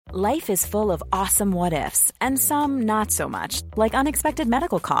Life is full of awesome what-ifs, and some not so much, like unexpected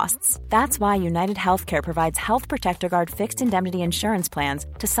medical costs. That's why United Healthcare provides Health Protector Guard fixed indemnity insurance plans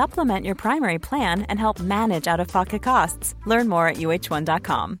to supplement your primary plan and help manage out-of-pocket costs. Learn more at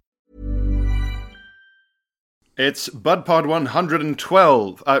uh1.com. It's BudPod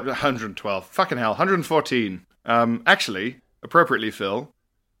 112. 112. Fucking hell, 114. Actually, appropriately, Phil,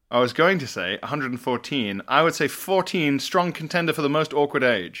 I was going to say 114. I would say 14, strong contender for the most awkward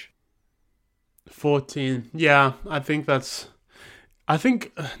age. 14. Yeah, I think,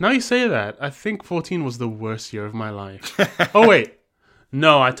 now you say that, I think 14 was the worst year of my life. Oh, wait.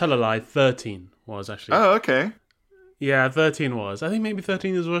 No, I tell a lie. 13 was, actually. Oh, okay. Yeah, 13 was. I think maybe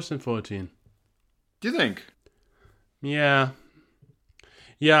 13 is worse than 14. Do you think? Yeah.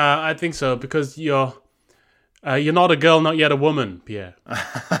 Yeah, I think so, because you're not a girl, not yet a woman, Pierre.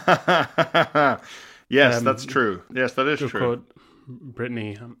 Yes, that's true. Yes, that is true. Quote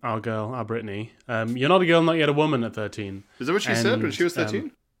Brittany, our girl, our Brittany. You're not a girl, not yet a woman at 13. Is that what she said when she was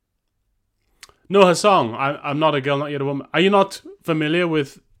 13? No, her song, I'm not a girl, not yet a woman. Are you not familiar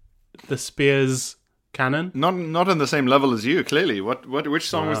with the Spears canon? Not on the same level as you, clearly. Which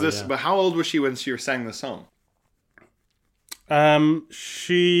song was this? Yeah. But how old was she when she sang the song?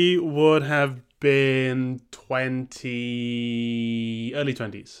 She would have been early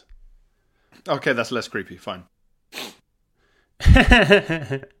 20s. Okay, that's less creepy. Fine.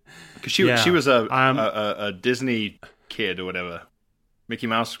 Because she was a Disney kid or whatever, Mickey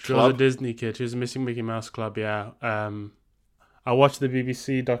Mouse Club. She was a Disney kid. She was missing Mickey Mouse Club. Yeah. I watched the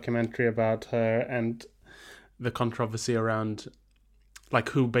BBC documentary about her and the controversy around, like,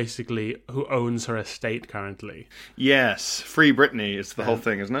 who owns her estate currently. Yes, Free Britney is the whole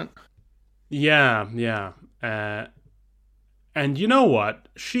thing, isn't it? Yeah, yeah. And you know what?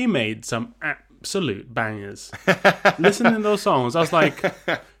 She made some absolute bangers. Listening to those songs, I was like,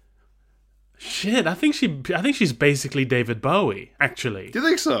 shit, I think she's basically David Bowie, actually. Do you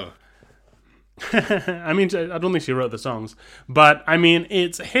think so? I mean, I don't think she wrote the songs, but I mean,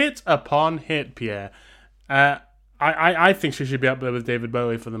 it's hit upon hit, Pierre. I think she should be up there with David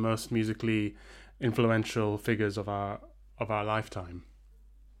Bowie for the most musically influential figures of our lifetime.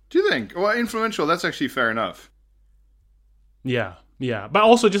 Do you think? Well, influential, that's actually fair enough. Yeah, yeah. But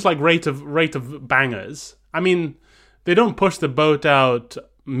also just like rate of bangers. I mean, they don't push the boat out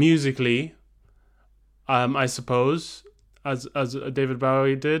musically, I suppose, as David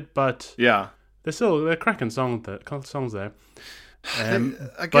Bowie did, but yeah, they're cracking songs there. I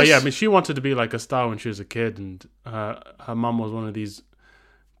guess... But yeah, I mean, she wanted to be like a star when she was a kid, and her mum was one of these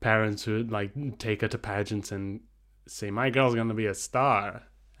parents who would like take her to pageants and say, "My girl's gonna be a star,"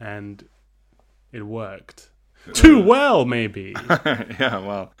 and it worked too well, maybe. Yeah,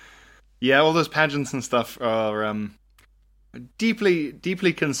 well, yeah, all those pageants and stuff are deeply,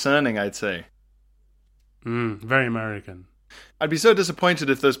 deeply concerning, I'd say. Very American. I'd be so disappointed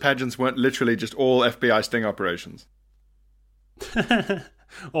if those pageants weren't literally just all FBI sting operations.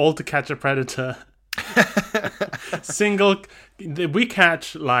 All to catch a predator. We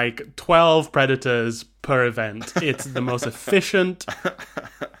catch like 12 predators per event. It's the most efficient.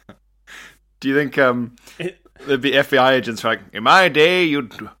 Do you think there'd be FBI agents like, in my day,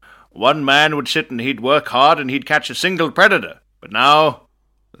 one man would sit and he'd work hard and he'd catch a single predator, but now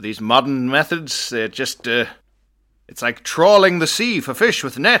these modern methods, they're just it's like trawling the sea for fish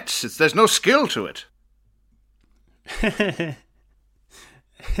with nets. There's no skill to it.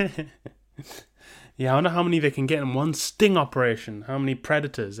 Yeah, I wonder how many they can get in one sting operation. How many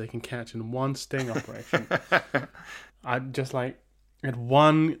predators they can catch in one sting operation. I just like at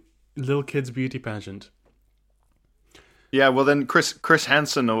one little kid's beauty pageant. Yeah, well then Chris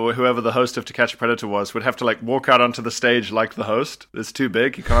Hansen or whoever the host of To Catch a Predator was would have to like walk out onto the stage like the host. It's too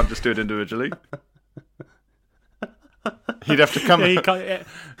big. He can't just do it individually. He'd have to come. Yeah,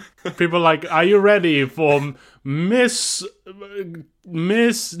 people are like, are you ready for Miss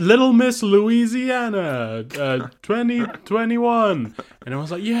Little Miss Louisiana 2021? And I was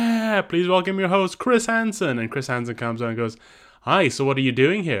like, yeah, please welcome your host, Chris Hansen. And Chris Hansen comes out and goes, hi, so what are you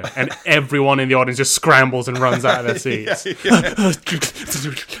doing here? And everyone in the audience just scrambles and runs out of their seats.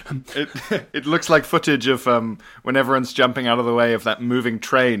 It looks like footage of when everyone's jumping out of the way of that moving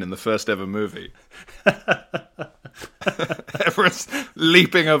train in the first ever movie. Everyone's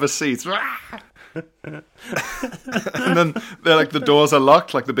leaping over seats. And then they're like, the doors are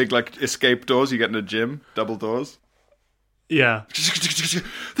locked, like the big like escape doors you get in a gym, double doors. Yeah.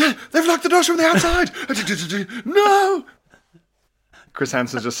 They've locked the doors from the outside. No! Chris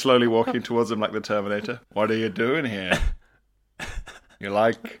Hansen's just slowly walking towards him like the Terminator. What are you doing here? You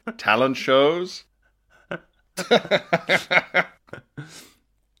like talent shows?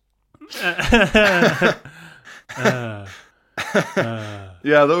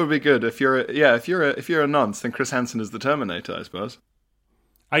 Yeah, that would be good. If you're a nonce, then Chris Hansen is the Terminator, I suppose.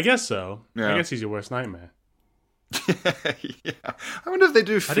 I guess so. Yeah. I guess he's your worst nightmare. Yeah. I wonder if they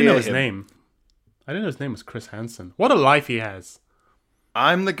do fear I didn't know his him. name. I didn't know his name was Chris Hansen. What a life he has.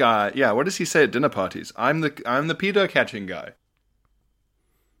 I'm the guy. Yeah, what does he say at dinner parties? I'm the pedo catching guy.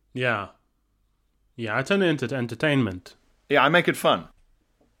 Yeah. Yeah, I turn it into entertainment. Yeah, I make it fun.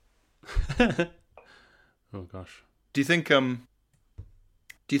 Oh gosh. Do you think when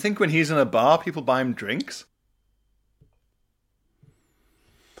he's in a bar, people buy him drinks?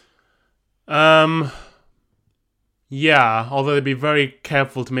 Yeah, although they'd be very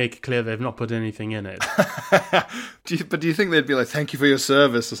careful to make it clear they've not put anything in it. Do you think they'd be like, "Thank you for your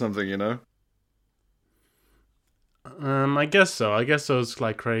service" or something? You know? I guess so. I guess those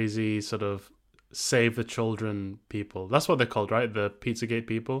like crazy sort of save the children people. That's what they're called, right? The Pizzagate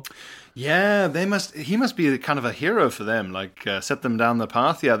people. Yeah, he must be kind of a hero for them. Like set them down the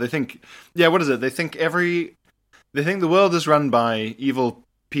path. Yeah, they think. Yeah, what is it? They think the world is run by evil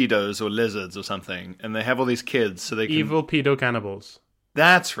pedos or lizards or something, and they have all these kids, so they can... Evil pedo cannibals.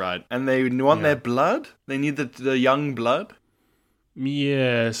 That's right, and they want their blood. They need the young blood.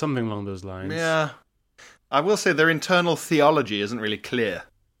 Yeah, something along those lines. Yeah, I will say their internal theology isn't really clear.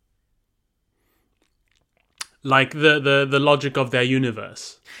 Like the logic of their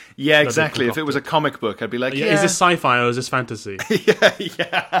universe. Yeah, exactly. If it was a comic book, I'd be like, Is this sci-fi or is this fantasy?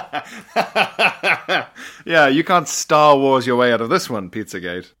 yeah. Yeah, you can't Star Wars your way out of this one,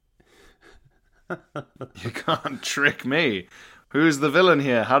 Pizzagate. You can't trick me. Who's the villain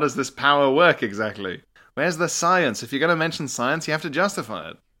here? How does this power work exactly? Where's the science? If you're going to mention science, you have to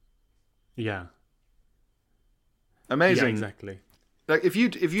justify it. Yeah. Amazing. Yeah, exactly. Like if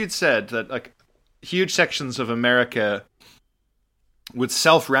you'd said that like huge sections of America would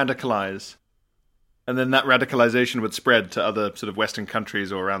self-radicalize, and then that radicalization would spread to other sort of Western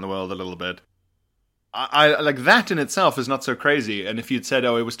countries or around the world a little bit. I like that in itself is not so crazy. And if you'd said,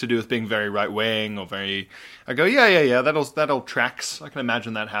 "Oh, it was to do with being very right-wing or very," I go, yeah, that all tracks. I can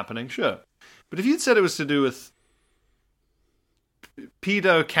imagine that happening, sure. But if you'd said it was to do with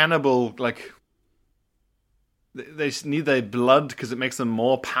pedo cannibal, like they need their blood because it makes them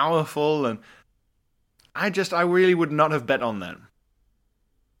more powerful, and I really would not have bet on that.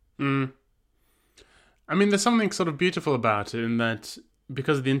 I mean, there's something sort of beautiful about it in that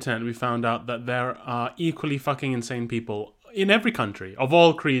because of the internet, we found out that there are equally fucking insane people in every country, of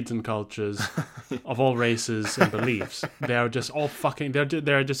all creeds and cultures, of all races and beliefs. They are just all fucking...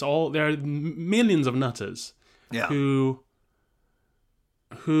 There are millions of nutters who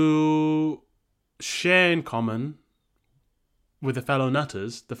share in common with the fellow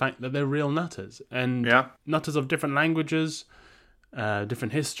nutters the fact that they're real nutters. And nutters of different languages,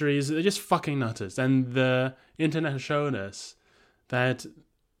 different histories, they're just fucking nutters. And the internet has shown us that,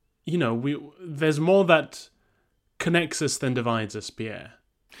 you know, there's more that connects us than divides us, Pierre.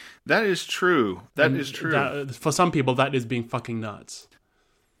 That is true. That is true. For some people, that is being fucking nuts.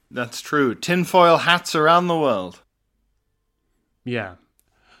 That's true. Tinfoil hats around the world. Yeah.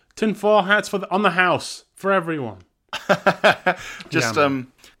 Tinfoil hats on the house for everyone. Just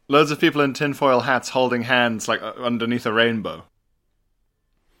loads of people in tinfoil hats holding hands like underneath a rainbow.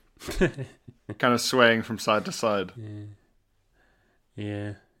 Kind of swaying from side to side.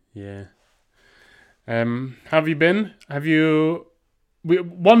 Yeah. Have you been?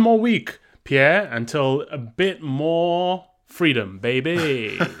 One more week, Pierre, until a bit more freedom,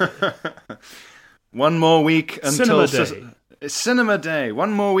 baby. One more week until Cinema Day.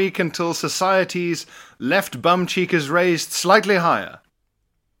 One more week until society's left bum cheek is raised slightly higher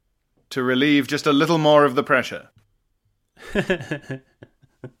to relieve just a little more of the pressure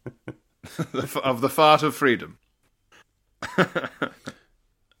of the fart of freedom.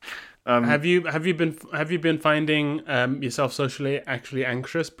 Have you been finding yourself socially actually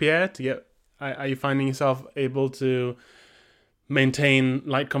anxious, Pierre? Are you finding yourself able to maintain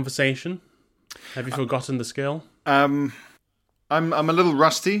light conversation? Have you forgotten the skill? I'm a little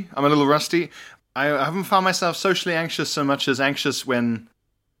rusty. I haven't found myself socially anxious so much as anxious when,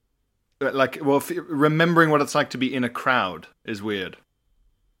 remembering what it's like to be in a crowd is weird.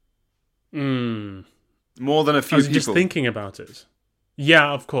 More than a few people. Just thinking about it.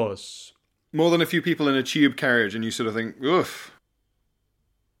 Yeah, of course. More than a few people in a tube carriage, and you sort of think, oof.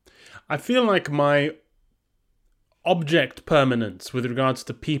 I feel like my object permanence with regards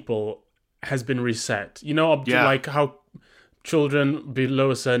to people has been reset. You know, like how children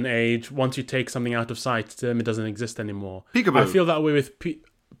below a certain age, once you take something out of sight to them, it doesn't exist anymore. Peekaboo. I feel that way with...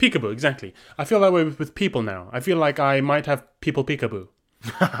 Peekaboo, exactly. I feel that way with people now. I feel like I might have people peekaboo.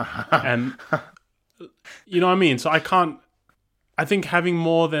 And you know what I mean? So I think having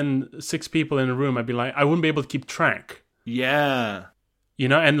more than 6 people in a room, I'd be like, I wouldn't be able to keep track. Yeah. You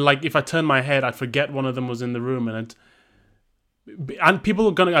know, and like if I turn my head, I'd forget one of them was in the room, and people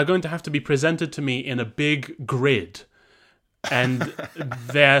are going to have to be presented to me in a big grid, and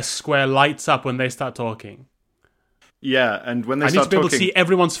their square lights up when they start talking. Yeah, and when they I need start to be able to talking, see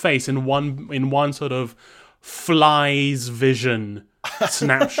everyone's face in one sort of fly's vision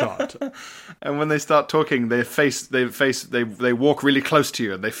snapshot. and when they start talking, they walk really close to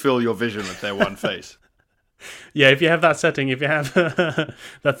you and they fill your vision with their one face. Yeah, if you have that setting, if you have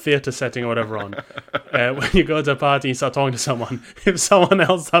that theatre setting or whatever on, when you go to a party and start talking to someone, if someone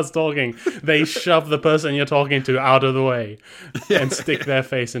else starts talking, they shove the person you're talking to out of the way and stick their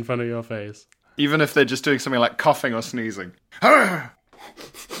face in front of your face. Even if they're just doing something like coughing or sneezing. Or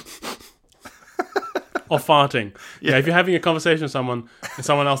farting. Yeah, if you're having a conversation with someone and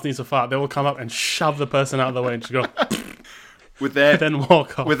someone else needs to fart, they will come up and shove the person out of the way and just go... with their, then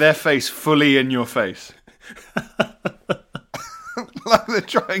walk off. With their face fully in your face. Like they're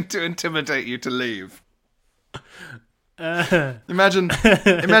trying to intimidate you to leave. Imagine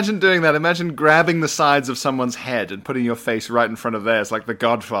doing that. Imagine grabbing the sides of someone's head and putting your face right in front of theirs, like The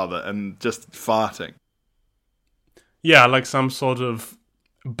Godfather, and just farting. Yeah, like some sort of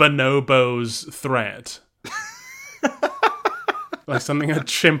bonobo's threat. Like something a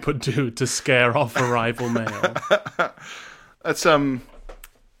chimp would do to scare off a rival male. That's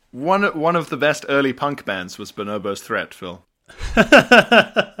one of the best early punk bands was Bonobo's Threat, Phil.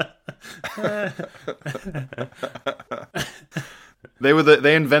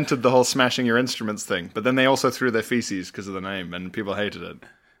 They invented the whole smashing your instruments thing, but then they also threw their feces because of the name, and people hated it.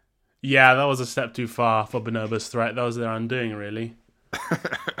 Yeah, that was a step too far for Bonobo's Threat. That was their undoing, really.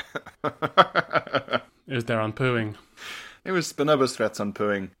 It was their unpooing. It was Bonobo's Threat's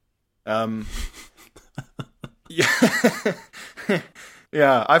unpooing. Yeah.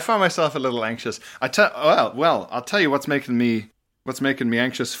 Yeah, I find myself a little anxious. I'll tell you what's making me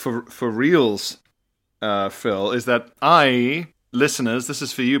anxious for reals, Phil, is that listeners, this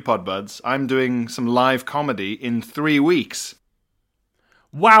is for you, Podbuds, I'm doing some live comedy in 3 weeks.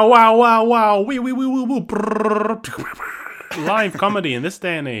 Wow, wow, wow, wow. Wee. Live comedy in this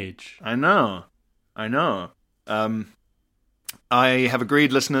day and age. I know. I have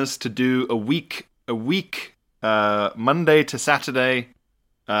agreed, listeners, to do a week, Monday to Saturday,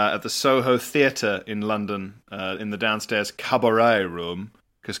 at the Soho Theatre in London, in the downstairs cabaret room,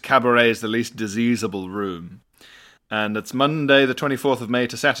 because cabaret is the least diseasable room. And it's Monday the 24th of May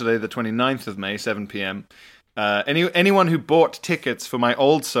to Saturday the 29th of May, 7 p.m. Anyone who bought tickets for my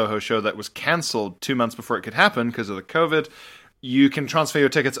old Soho show that was cancelled 2 months before it could happen because of the COVID, you can transfer your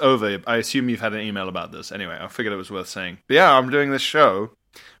tickets over. I assume you've had an email about this. Anyway, I figured it was worth saying. But yeah, I'm doing this show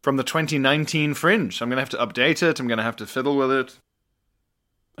from the 2019 Fringe. I'm going to have to update it. I'm going to have to fiddle with it.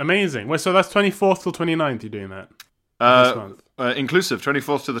 Amazing. Wait, so that's 24th till 29th you're doing that? This month? Inclusive,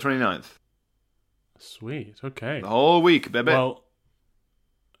 24th to the 29th. Sweet, okay. The whole week, baby. Well,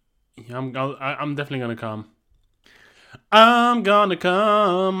 yeah, I'm definitely going to come. I'm gonna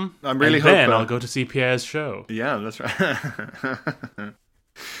come. I'm really and hoping. Then I'll go to see Pierre's show. Yeah, that's right.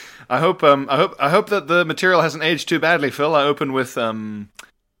 I hope that the material hasn't aged too badly, Phil. I open with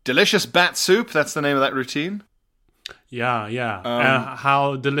delicious bat soup. That's the name of that routine. Yeah.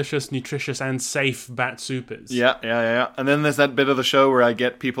 How delicious, nutritious, and safe bat soup is. Yeah. And then there's that bit of the show where I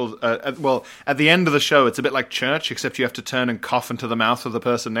get people. At the end of the show, it's a bit like church, except you have to turn and cough into the mouth of the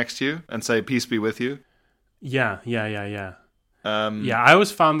person next to you and say, "Peace be with you." Yeah. Yeah, I always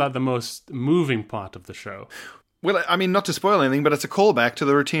found that the most moving part of the show. Well, I mean, not to spoil anything, but it's a callback to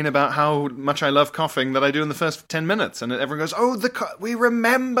the routine about how much I love coughing that I do in the first 10 minutes. And everyone goes, "Oh, we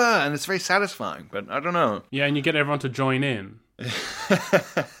remember!" And it's very satisfying, but I don't know. Yeah, and you get everyone to join in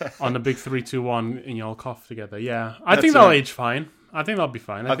on the big 3, 2, 1, and you all cough together. Yeah, I think that'll age fine. I think that'll be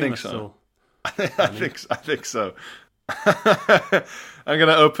fine. I think so. I think so. I'm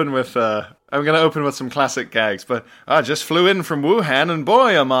gonna open with some classic gags, but I just flew in from Wuhan, and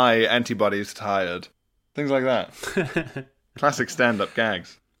boy, are my antibodies tired. Things like that. Classic stand-up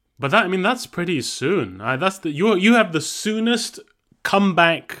gags. But that's pretty soon. You have the soonest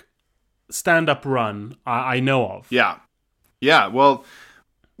comeback stand-up run I know of. Yeah. Well,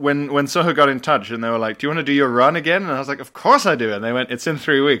 when Soho got in touch and they were like, "Do you want to do your run again?" And I was like, "Of course I do." And they went, "It's in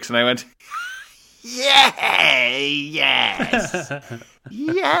 3 weeks." And I went, yes.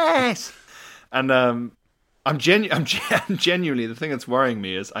 Yes. And I'm genuinely, the thing that's worrying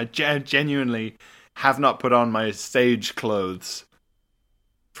me is I genuinely have not put on my stage clothes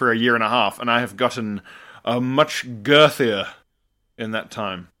for a year and a half, and I have gotten much girthier in that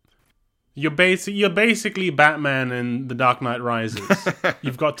time. You're basically Batman in The Dark Knight Rises.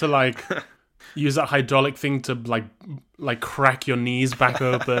 You've got to like use that hydraulic thing to like crack your knees back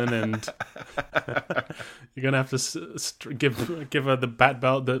open, and you're gonna have to give her the bat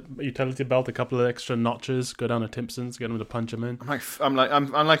belt, the utility belt, a couple of extra notches. Go down to Timpson's, get him to punch him in. I'm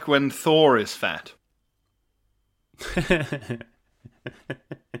like when Thor is fat.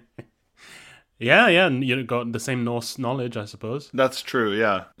 Yeah, and you got the same Norse knowledge, I suppose. That's true.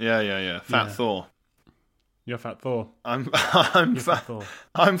 Yeah. Fat Thor. You're Fat Thor. I'm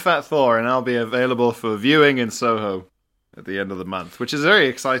Fat Thor, and I'll be available for viewing in Soho at the end of the month, which is very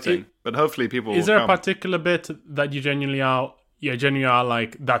exciting. But hopefully, people. Is there a particular bit that you genuinely are? Yeah, genuinely are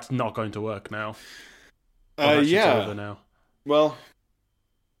like that's not going to work now. Yeah. Over now. Well,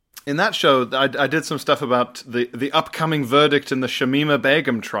 in that show, I did some stuff about the upcoming verdict in the Shamima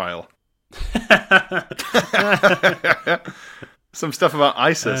Begum trial. Some stuff about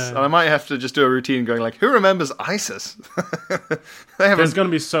ISIS, and I might have to just do a routine going like, who remembers ISIS? There's going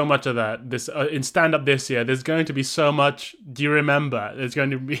to be so much of that this in stand-up this year. There's going to be so much. Do you remember? There's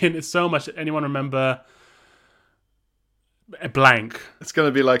going to be so much. Anyone remember a blank? It's going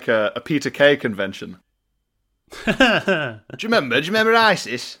to be like a Peter Kay convention. Do you remember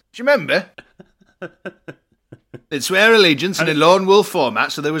ISIS? Do you remember? They'd swear allegiance in a lone wolf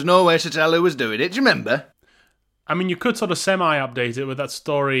format, so there was no way to tell who was doing it. Do you remember? I mean, you could sort of semi-update it with that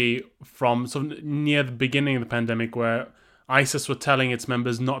story from sort of near the beginning of the pandemic where ISIS were telling its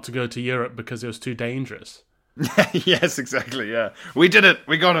members not to go to Europe because it was too dangerous. Yes, exactly, yeah. We did it.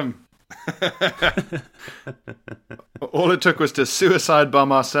 We got him. All it took was to suicide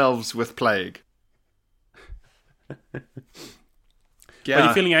bomb ourselves with plague. Yeah. Are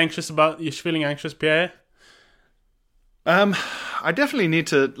you feeling anxious Pierre? I definitely need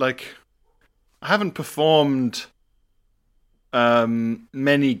to, like... I haven't performed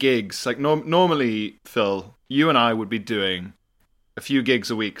many gigs. Like normally, Phil, you and I would be doing a few gigs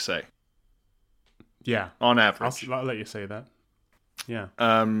a week, say. Yeah, on average. I'll let you say that. Yeah.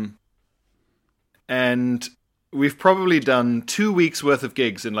 And we've probably done 2 weeks worth of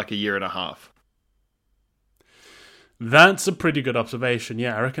gigs in like a year and a half. That's a pretty good observation.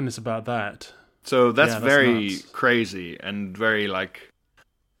 Yeah, I reckon it's about that. So that's very nuts. Crazy and very like.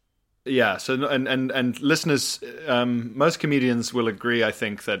 Yeah, so and listeners, most comedians will agree, I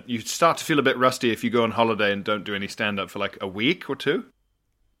think, that you start to feel a bit rusty if you go on holiday and don't do any stand-up for like a week or two.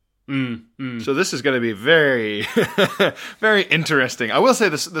 So this is going to be very, very interesting. I will say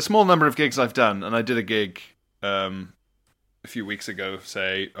the small number of gigs I've done, and I did a gig a few weeks ago,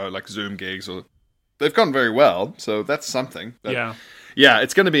 say, like Zoom gigs, or they've gone very well, so that's something. But, yeah,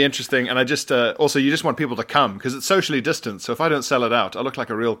 it's going to be interesting, and I just also you just want people to come because it's socially distanced. So if I don't sell it out, I look like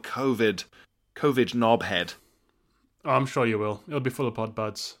a real COVID knobhead. Oh, I'm sure you will. It'll be full of pod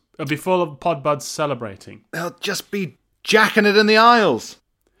buds. It'll be full of pod buds celebrating. They'll just be jacking it in the aisles.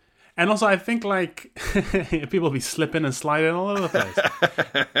 And also, I think like people will be slipping and sliding all over the place.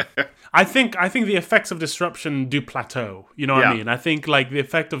 I think the effects of disruption do plateau. You know what I mean? I think like the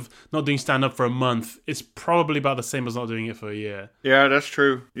effect of not doing stand-up for a month is probably about the same as not doing it for a year. Yeah, that's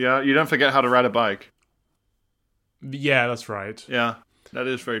true. Yeah, you don't forget how to ride a bike. Yeah, that's right. Yeah, that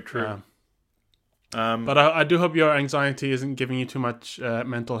is very true. But I do hope your anxiety isn't giving you too much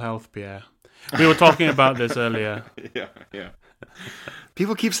mental health, Pierre. We were talking about this earlier. Yeah.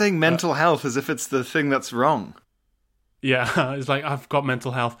 People keep saying mental health as if it's the thing that's wrong. Yeah, it's like, I've got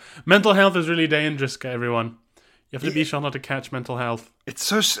mental health. Mental health is really dangerous, everyone. You have to be sure not to catch mental health.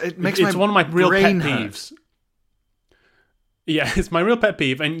 It's one of my real pet peeves. Yeah, it's my real pet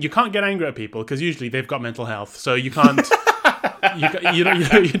peeve, and you can't get angry at people because usually they've got mental health, so you can't. you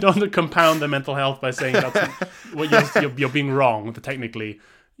don't compound their mental health by saying that's you're being wrong. Technically,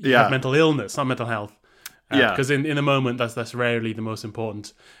 you have mental illness, not mental health. Because in the moment, that's rarely the most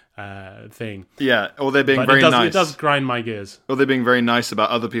important thing. Yeah, or they're being very nice. It does grind my gears. Or they're being very nice about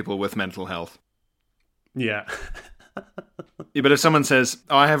other people with mental health. Yeah. Yeah, but if someone says,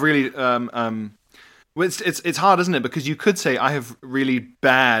 "Oh, I have really," it's hard, isn't it? Because you could say, "I have really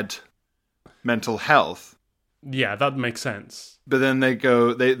bad mental health." Yeah, that makes sense. But then they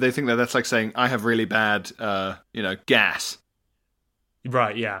think that's like saying, "I have really bad, gas."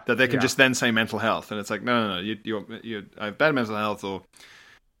 Right. Yeah. That they can just then say mental health, and it's like, no. You I have bad mental health, or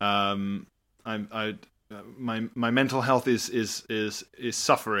my mental health is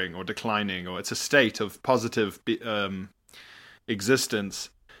suffering or declining, or it's a state of positive existence.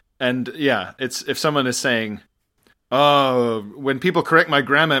 And yeah, it's if someone is saying, "Oh, when people correct my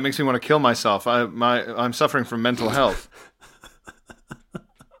grammar, it makes me want to kill myself. I'm suffering from mental health."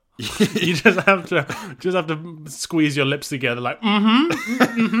 You just have to squeeze your lips together, like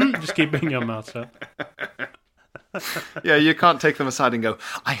just keeping your mouth shut. Yeah, you can't take them aside and go,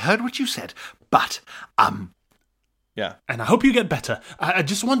 I heard what you said, but yeah. And I hope you get better. I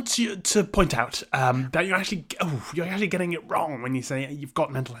just want to point out that you're actually getting it wrong when you say you've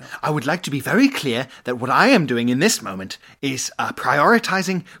got mental health. I would like to be very clear that what I am doing in this moment is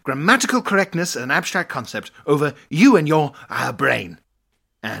prioritizing grammatical correctness as an abstract concept over you and your brain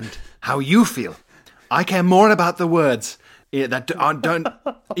and how you feel. I care more about the words that don't.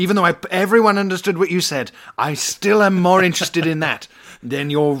 Even though everyone understood what you said, I still am more interested in that than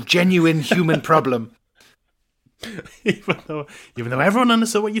your genuine human problem. Even though everyone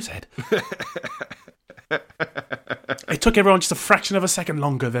understood what you said. It took everyone just a fraction of a second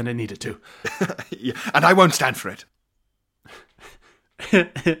longer than it needed to. Yeah, and I won't stand for it.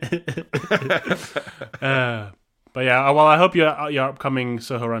 But yeah, well, I hope your upcoming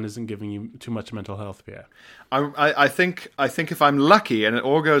Soho run isn't giving you too much mental health, Pierre. I think if I'm lucky and it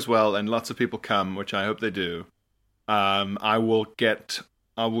all goes well and lots of people come, which I hope they do, I will get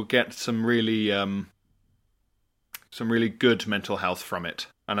some really good mental health from it,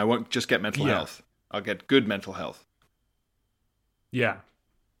 and I won't just get mental health. I'll get good mental health. Yeah.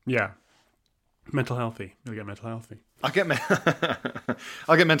 Mental healthy. You'll get mental healthy. I'll get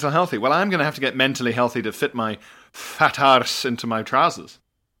mental healthy. Well, I'm going to have to get mentally healthy to fit my fat arse into my trousers.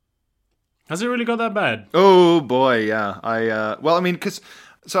 Has it really got that bad? Oh boy, yeah.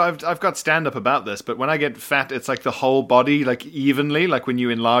 So I've got stand up about this, but when I get fat, it's like the whole body, like evenly, like when you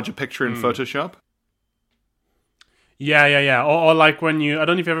enlarge a picture in Photoshop. Yeah. Or like when I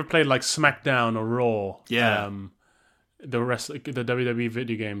don't know if you ever played like SmackDown or Raw. Yeah. The WWE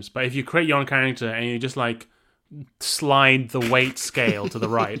video games. But if you create your own character and you just like slide the weight scale to the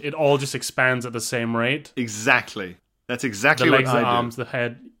right, it all just expands at the same rate. Exactly. That's exactly what I do. The legs, the arms, the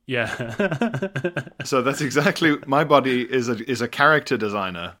head. Yeah. So that's exactly my body is a character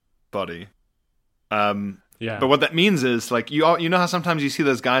designer body. Yeah. But what that means is, like, you know how sometimes you see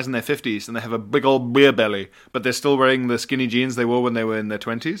those guys in their 50s and they have a big old beer belly, but they're still wearing the skinny jeans they wore when they were in their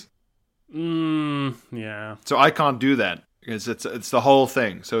 20s? Yeah. So I can't do that, because it's the whole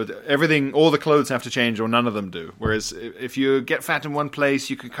thing. So everything, all the clothes have to change, or none of them do. Whereas if you get fat in one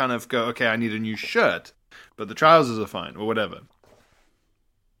place, you can kind of go, okay, I need a new shirt, but the trousers are fine, or whatever.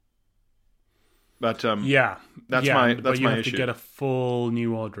 But that's but my you have issue. to get a full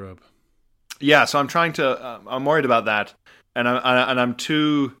new wardrobe. Yeah, so I'm trying to. I'm worried about that, and I'm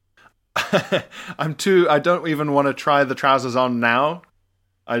too. I don't even want to try the trousers on now,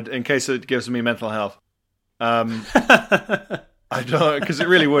 in case it gives me mental health. I don't, because it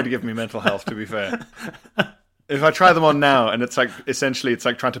really would give me mental health. To be fair, if I try them on now, and it's like essentially it's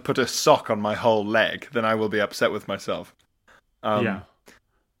like trying to put a sock on my whole leg, then I will be upset with myself. Yeah.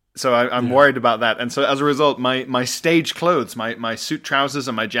 So I'm worried about that, and so as a result, my stage clothes, my suit trousers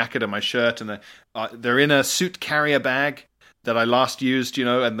and my jacket and my shirt, and they're in a suit carrier bag that I last used,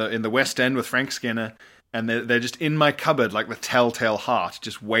 in the West End with Frank Skinner, and they're just in my cupboard like the Telltale Heart,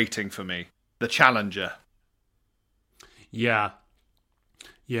 just waiting for me, the Challenger. Yeah.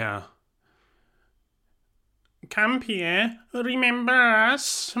 Come, Pierre. Remember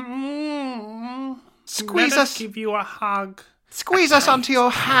us. Squeeze Let us. Give you a hug. Squeeze us onto your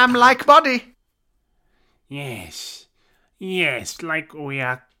ham-like body. Yes, like we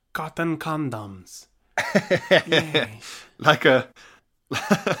are cotton condoms. Yes. like a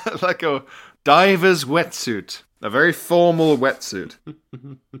diver's wetsuit, a very formal wetsuit.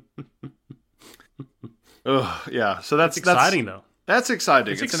 Oh yeah, so that's exciting though. That's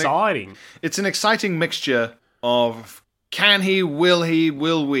exciting. It's exciting. It's an exciting mixture of can he, will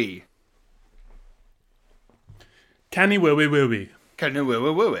we? Can he, will we? Can he,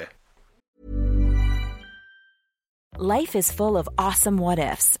 will we? Life is full of awesome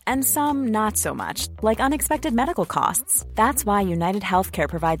what-ifs, and some not so much, like unexpected medical costs. That's why United Healthcare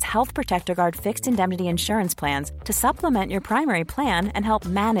provides Health Protector Guard fixed indemnity insurance plans to supplement your primary plan and help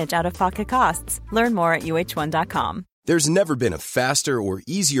manage out-of-pocket costs. Learn more at uh1.com. There's never been a faster or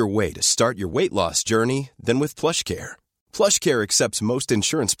easier way to start your weight loss journey than with PlushCare. PlushCare accepts most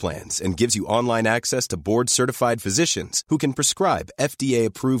insurance plans and gives you online access to board-certified physicians who can prescribe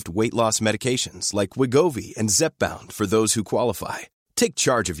FDA-approved weight loss medications like Wegovy and Zepbound for those who qualify. Take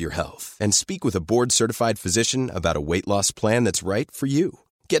charge of your health and speak with a board-certified physician about a weight loss plan that's right for you.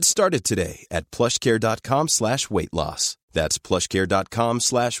 Get started today at plushcare.com/weight-loss. That's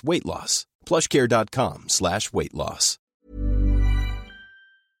plushcare.com/weight-loss. plushcare.com/weight-loss.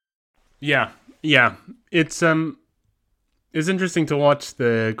 Yeah. It's interesting to watch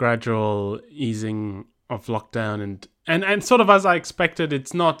the gradual easing lockdown, and sort of as I expected,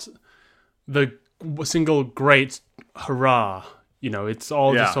 it's not the single great hurrah. It's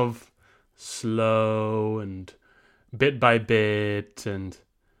all just sort of slow and bit by bit, and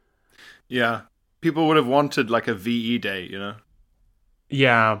people would have wanted like a VE day,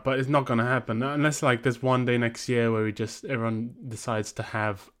 Yeah, but it's not going to happen unless like there's one day next year where everyone decides to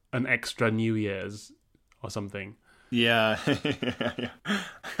have an extra New Year's or something. Yeah.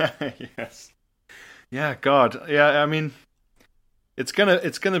 Yes. Yeah, God. Yeah, I mean, it's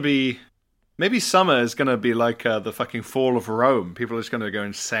gonna be, maybe summer is gonna be like the fucking fall of Rome. People are just gonna go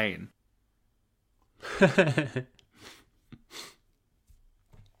insane.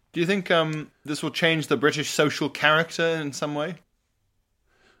 Do you think this will change the British social character in some way?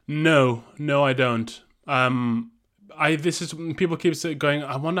 No, I don't. This is people keep going.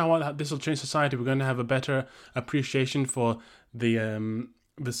 I wonder how this will change society. We're going to have a better appreciation for the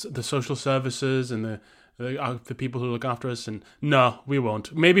social services and the people who look after us. And no, we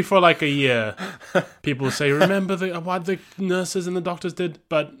won't. Maybe for like a year, people will say, "Remember what the nurses and the doctors did?"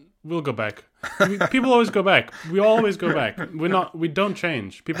 But we'll go back. People always go back. We always go back. We don't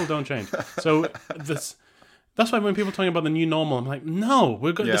change. People don't change. So that's why when people are talking about the new normal, I'm like, no,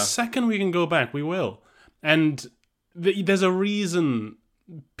 we're the second we can go back, we will. And there's a reason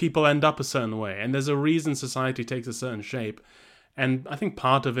people end up a certain way, and there's a reason society takes a certain shape. And I think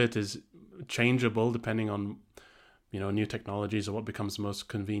part of it is changeable depending on, new technologies or what becomes most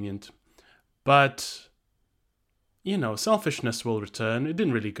convenient. But, selfishness will return. It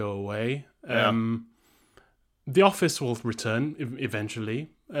didn't really go away. Yeah. The office will return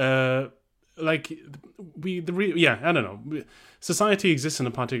eventually. I don't know. Society exists in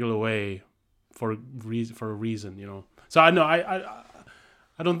a particular way for a reason, So I know I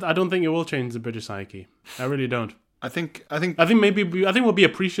don't think it will change the British psyche. I really don't. I think we'll be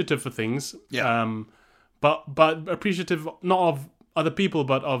appreciative for things. Yeah. But appreciative not of other people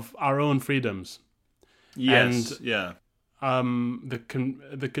but of our own freedoms. Yes. And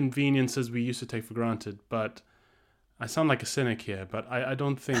the conveniences we used to take for granted, but I sound like a cynic here, but I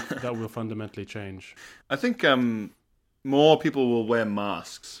don't think that will fundamentally change. I think more people will wear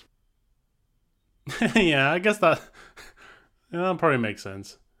masks. Yeah, I guess that probably makes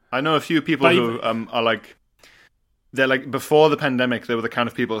sense. I know a few people who are like, they're like, before the pandemic, they were the kind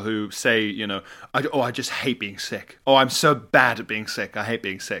of people who say, I just hate being sick. Oh, I'm so bad at being sick. I hate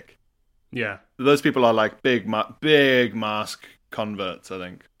being sick. Yeah. Those people are like big mask converts, I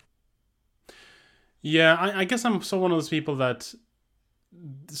think. Yeah, I guess I'm so one of those people that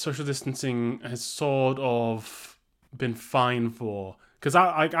social distancing has sort of been fine for. Because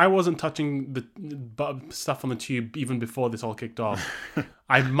I wasn't touching the stuff on the tube even before this all kicked off.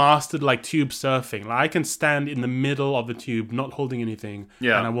 I mastered like tube surfing. Like I can stand in the middle of the tube, not holding anything,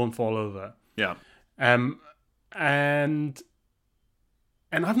 and I won't fall over. Yeah. And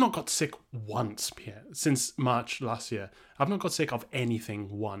I've not got sick once, Pierre, since March last year. I've not got sick of anything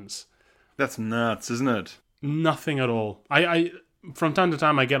once. That's nuts, isn't it? Nothing at all. I from time to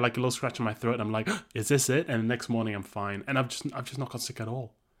time I get like a little scratch in my throat and I'm like, is this it? And the next morning I'm fine. And I've just not got sick at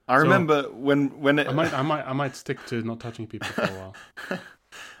all. I remember when it... I might stick to not touching people for a while.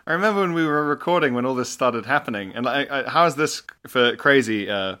 I remember when we were recording when all this started happening. And how is this for crazy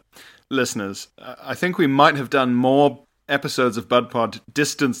listeners? I think we might have done more episodes of BudPod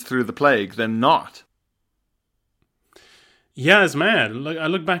distanced through the plague than not. Yeah, it's mad. I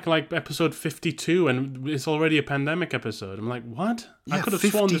look back like episode 52 and it's already a pandemic episode. I'm like, what? Yeah, I could have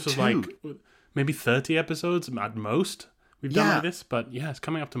 52. sworn this was like maybe 30 episodes at most we've done like this, but yeah, it's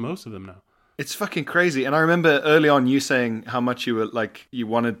coming up to most of them now. It's fucking crazy. And I remember early on you saying how much you were like, you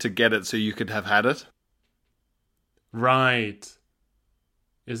wanted to get it so you could have had it. Right.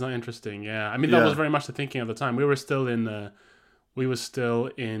 Isn't that interesting? Yeah. I mean, that was very much the thinking at the time. We were still in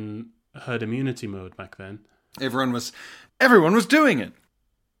herd immunity mode back then. Everyone was doing it.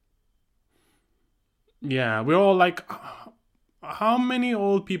 Yeah, we're all like, how many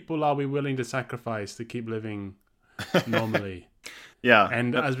old people are we willing to sacrifice to keep living normally? Yeah.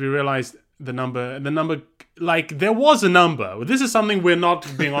 And as we realized the number, like there was a number. This is something we're not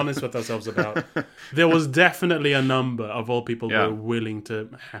being honest with ourselves about. There was definitely a number of old people who were willing to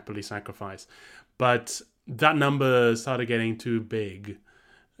happily sacrifice. But that number started getting too big,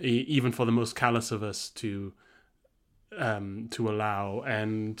 even for the most callous of us to allow,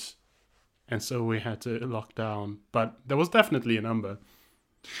 and so we had to lock down. But there was definitely a number.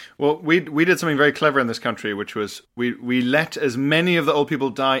 Well, we did something very clever in this country, which was we let as many of the old people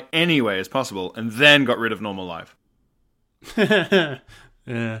die anyway as possible, and then got rid of normal life. Yeah,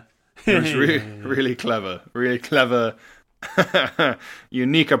 it was really clever,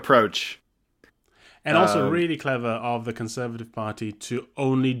 unique approach. And also really clever of the Conservative Party to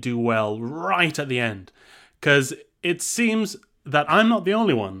only do well right at the end. Because it seems that I'm not the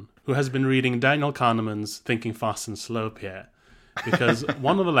only one who has been reading Daniel Kahneman's Thinking Fast and Slow, Pierre. Because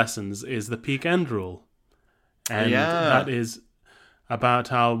one of the lessons is the peak end rule. And that is about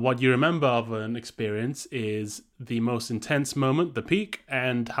how what you remember of an experience is the most intense moment, the peak,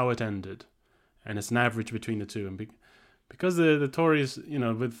 and how it ended. And it's an average between the two. And because the Tories,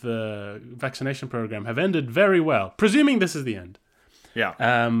 with the vaccination program, have ended very well, presuming this is the end. Yeah.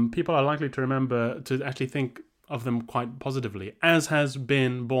 People are likely to remember, to actually think of them quite positively, as has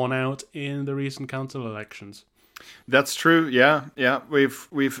been borne out in the recent council elections. That's true. Yeah. We've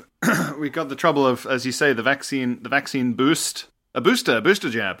we've got the trouble of, as you say, the vaccine boost, a booster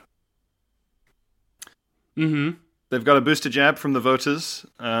jab. Mm-hmm. They've got a booster jab from the voters.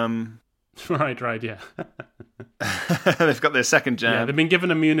 Right, yeah. They've got their second jab. Yeah, they've been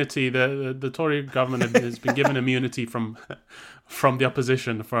given immunity. The Tory government has been given immunity from the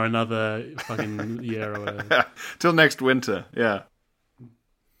opposition for another fucking year or whatever. Till next winter, yeah.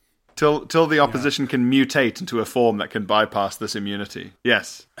 Till the opposition can mutate into a form that can bypass this immunity.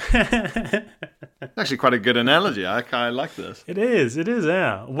 Yes. Actually quite a good analogy. I like this. It is,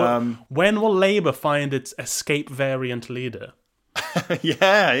 yeah. When will Labour find its escape variant leader?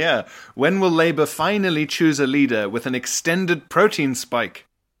 Yeah. When will Labour finally choose a leader with an extended protein spike?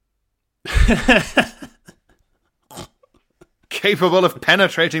 Capable of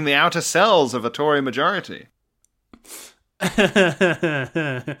penetrating the outer cells of a Tory majority.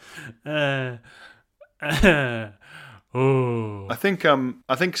 Oh. I think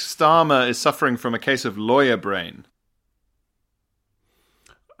Starmer is suffering from a case of lawyer brain.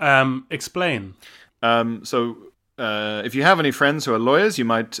 Explain. If you have any friends who are lawyers, you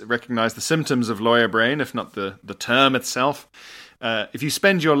might recognize the symptoms of lawyer brain, if not the term itself. If you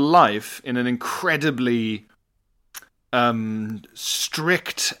spend your life in an incredibly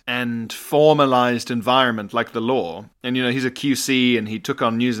strict and formalized environment like the law, and he's a QC and he took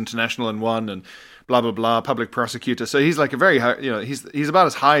on News International and won, and blah blah blah, public prosecutor, so he's like a very high, he's about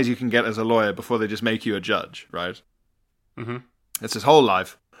as high as you can get as a lawyer before they just make you a judge, right? Mm-hmm. It's his whole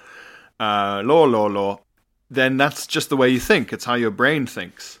life. Law. Then that's just the way you think. It's how your brain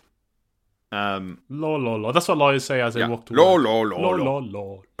thinks. Law. That's what lawyers say as they walk to law, work.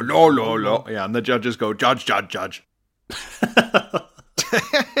 Law. Yeah, and the judges go, judge.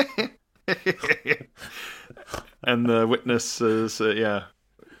 And the witness is,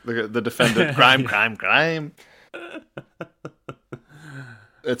 the defendant, crime.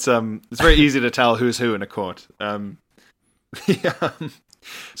 It's very easy to tell who's who in a court.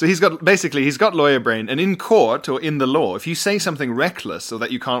 So he's got lawyer brain, and in court or in the law, if you say something reckless or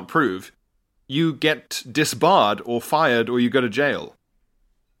that you can't prove, you get disbarred or fired or you go to jail.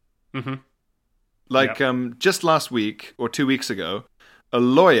 Mm-hmm. Just last week or 2 weeks ago, a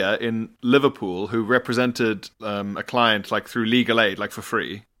lawyer in Liverpool who represented a client through legal aid, for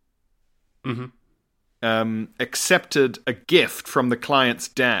free, mm-hmm. Accepted a gift from the client's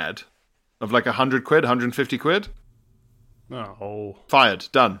dad of 100 quid, 150 quid. Oh. Fired.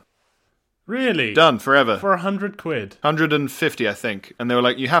 Done. Really? Done forever. For 100 quid. 150, I think. And they were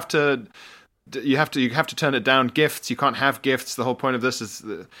like, you have to turn it down. Gifts, you can't have gifts. The whole point of this is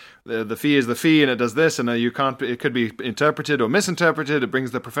the fee is the fee, and it does this, and you can't. It could be interpreted or misinterpreted. It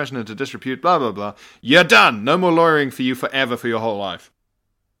brings the profession into disrepute. Blah blah blah. You're done. No more lawyering for you forever, for your whole life.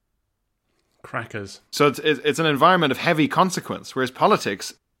 Crackers. So it's an environment of heavy consequence, whereas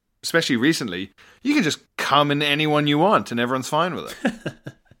politics, especially recently, you can just come in anyone you want and everyone's fine with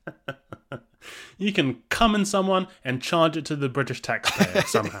it. You can come in someone and charge it to the British taxpayer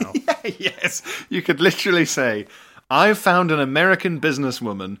somehow. Yes. You could literally say, I've found an American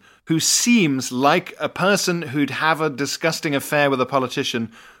businesswoman who seems like a person who'd have a disgusting affair with a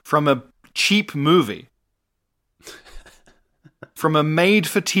politician from a cheap movie. From a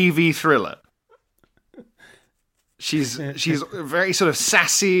made-for-TV thriller. She's very sort of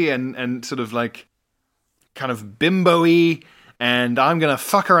sassy and sort of kind of bimbo-y, and I'm going to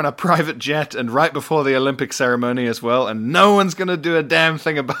fuck her on a private jet and right before the Olympic ceremony as well, and no one's going to do a damn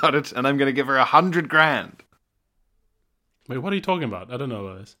thing about it, and I'm going to give her 100 grand. Wait, what are you talking about? I don't know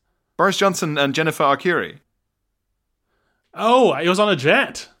about this. Boris Johnson and Jennifer Arcuri. Oh, it was on a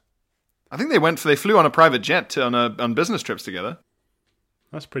jet. I think they flew on a private jet on business trips together.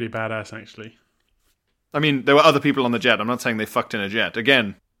 That's pretty badass, actually. I mean, there were other people on the jet. I'm not saying they fucked in a jet.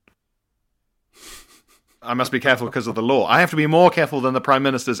 Again, I must be careful because of the law. I have to be more careful than the Prime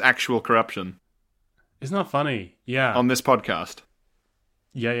Minister's actual corruption. Isn't that funny? Yeah. On this podcast.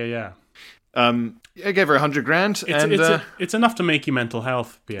 Yeah. I gave her $100,000, It's enough to make you mental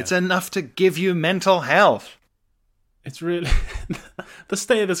health, Pierre. it's enough to give you mental health. It's really... the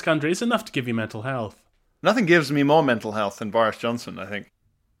state of this country, it's enough to give you mental health. Nothing gives me more mental health than Boris Johnson, I think.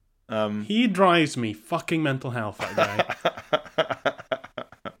 He drives me fucking mental health, that guy.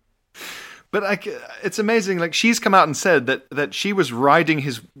 But it's amazing. Like, she's come out and said that she was riding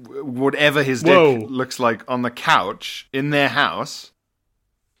his whatever his dick Whoa. looks like on the couch in their house,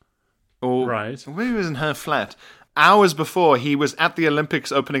 or Right. maybe it was in her flat. Hours before, he was at the Olympics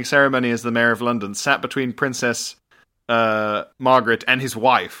opening ceremony as the mayor of London, sat between Princess Margaret and his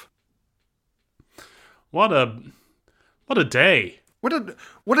wife. What a day. What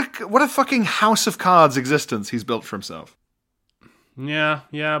a fucking house of cards existence he's built for himself. Yeah,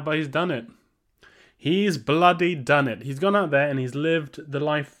 but he's done it. He's bloody done it. He's gone out there and he's lived the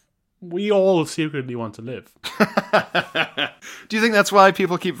life we all secretly want to live. Do you think that's why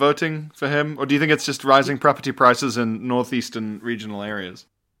people keep voting for him? Or do you think it's just rising property prices in northeastern regional areas?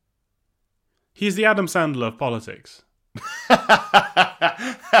 He's the Adam Sandler of politics.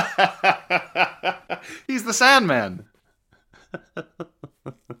 He's the Sandman.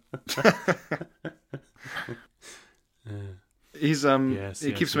 He's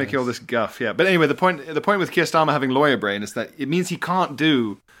he keeps making all this guff, yeah. But anyway, the point with Keir Starmer having lawyer brain is that it means he can't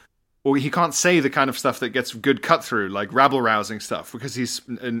do, or he can't say the kind of stuff that gets good cut through, like rabble rousing stuff, because he's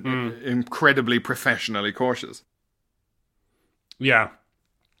incredibly professionally cautious. Yeah.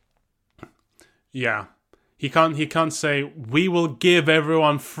 He can't say, we will give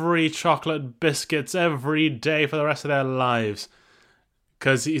everyone free chocolate biscuits every day for the rest of their lives.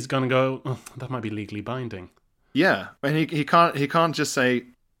 Because he's going to go, oh, that might be legally binding. Yeah, and he can't just say,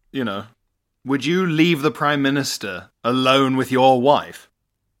 would you leave the Prime Minister alone with your wife?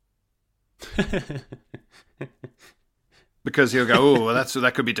 Because he'll go, oh, well,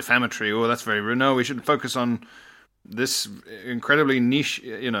 that could be defamatory, or that's very rude. No, we should focus on this incredibly niche,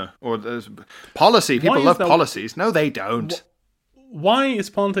 or policy. People love policies. No, they don't. Why is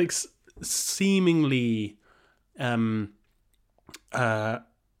politics seemingly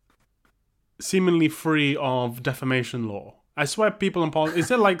free of defamation law? I swear people in politics... Is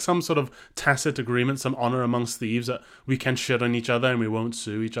there like some sort of tacit agreement, some honor amongst thieves that we can shit on each other and we won't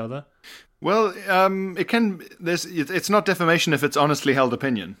sue each other? Well, it can... It's not defamation if it's honestly held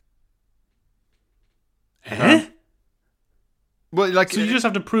opinion. Eh? Well, like... So you just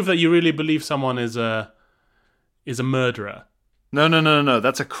have to prove that you really believe someone is a murderer? No.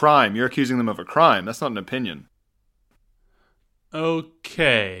 That's a crime. You're accusing them of a crime. That's not an opinion.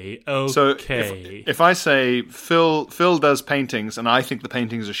 Okay. So if I say Phil does paintings and I think the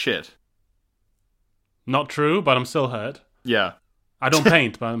paintings are shit. Not true, but I'm still hurt. Yeah. I don't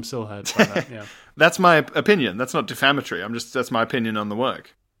paint, but I'm still hurt by that, yeah. That's my opinion. That's not defamatory. That's my opinion on the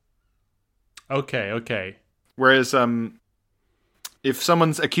work. Okay. Whereas if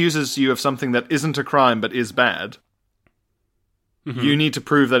someone accuses you of something that isn't a crime but is bad, you need to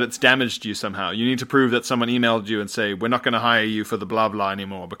prove that it's damaged you somehow. You need to prove that someone emailed you and say, we're not going to hire you for the blah blah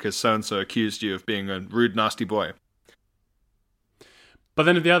anymore because so-and-so accused you of being a rude, nasty boy. But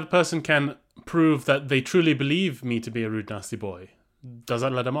then if the other person can prove that they truly believe me to be a rude, nasty boy, does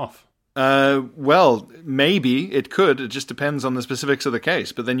that let them off? Well, maybe it could. It just depends on the specifics of the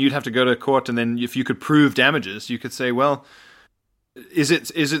case. But then you'd have to go to court, and then if you could prove damages, you could say, well... Is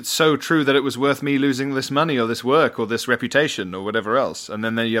it so true that it was worth me losing this money or this work or this reputation or whatever else? And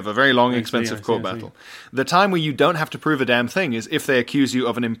then you have a very long, expensive court battle. The time where you don't have to prove a damn thing is if they accuse you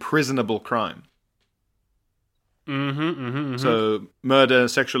of an imprisonable crime. So murder,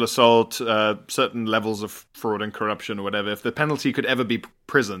 sexual assault, certain levels of fraud and corruption or whatever. If the penalty could ever be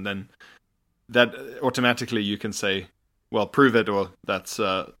prison, then that automatically you can say, well, prove it or that's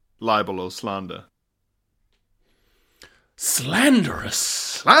libel or slander.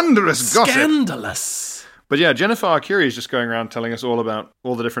 Slanderous gossip. Scandalous. But yeah, Jennifer Arcuri is just going around telling us all about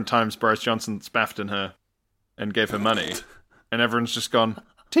all the different times Boris Johnson spaffed in her and gave her money. And everyone's just gone,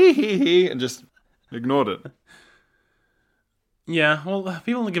 tee-hee-hee, and just ignored it. Yeah, well,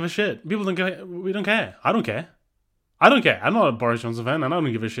 people don't give a shit. We don't care. I don't care. I'm not a Boris Johnson fan, and I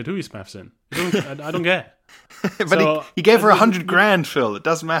don't give a shit who he spaffs in. I don't care. But So, he gave her $100,000, Phil. It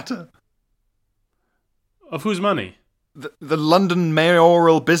doesn't matter. Of whose money? The London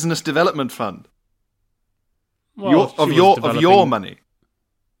Mayoral Business Development Fund. Well, your money.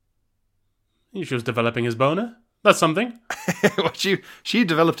 She was developing his boner. That's something. Well, she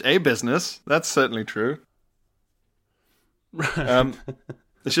developed a business. That's certainly true. It's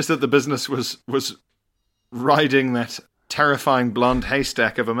just that the business was riding that terrifying blonde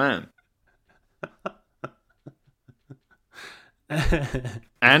haystack of a man.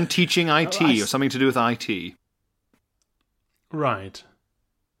 And teaching IT or something to do with IT. Right.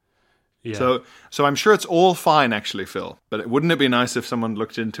 Yeah. So I'm sure it's all fine, actually, Phil. But wouldn't it be nice if someone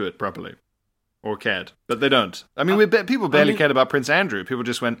looked into it properly? Or cared. But they don't. I mean, people barely cared about Prince Andrew. People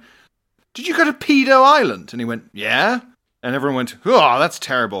just went, "Did you go to Pedo Island?" And he went, "Yeah." And everyone went, "Oh, that's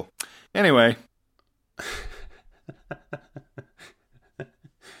terrible." Anyway.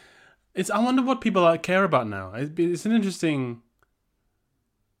 I wonder what people care about now. It's an interesting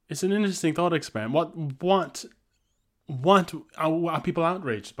thought experiment. What are people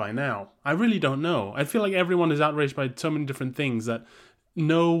outraged by now? I really don't know. I feel like everyone is outraged by so many different things that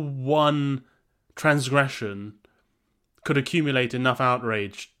no one transgression could accumulate enough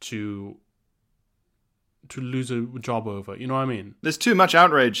outrage to lose a job over. You know what I mean? There's too much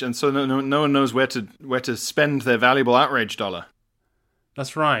outrage, and so no one knows where to spend their valuable outrage dollar.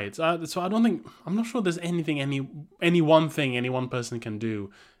 That's right. So I'm not sure there's anything any one thing any one person can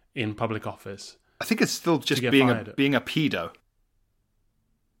do in public office. I think it's still just being a pedo.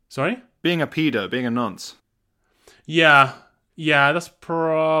 Sorry? Being a pedo, being a nonce. Yeah, that's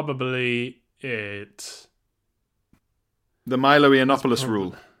probably it. The Milo Yiannopoulos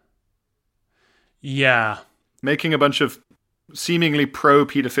rule. Yeah. Making a bunch of seemingly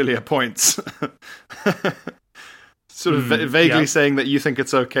pro-pedophilia points. Sort of vaguely saying that you think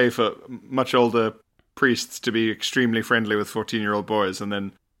it's okay for much older priests to be extremely friendly with 14-year-old boys, and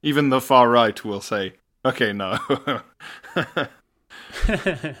then even the far right will say, "Okay, no."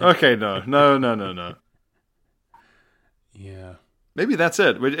 Okay, no. Yeah. Maybe that's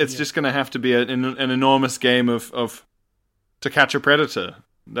it. It's just going to have to be an enormous game of to catch a predator.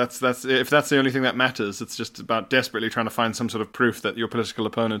 That's if that's the only thing that matters. It's just about desperately trying to find some sort of proof that your political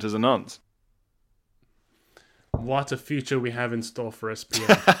opponent is a nonce. What a future we have in store for SPN.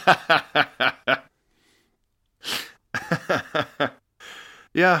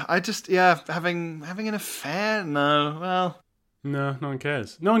 Having an affair? No, well... No one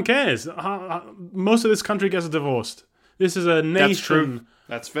cares. No one cares. Most of this country gets divorced. This is a nation... That's true.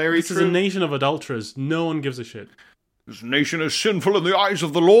 That's very true. This is a nation of adulterers. No one gives a shit. This nation is sinful in the eyes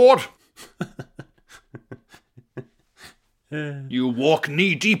of the Lord. You walk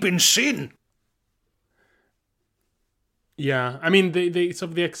knee-deep in sin. Yeah, I mean,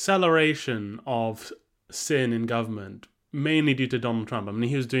 the acceleration of sin in government, mainly due to Donald Trump. I mean,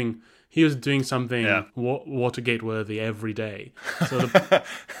 he was doing something Watergate worthy every day. So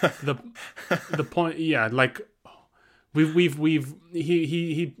the point, like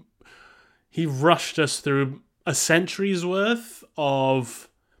he rushed us through a century's worth of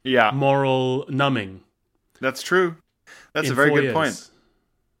moral numbing. That's true. That's a very good point.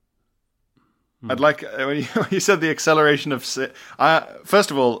 I'd like when you said the acceleration of sin.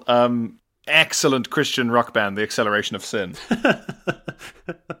 First of all, excellent Christian rock band, The Acceleration of Sin.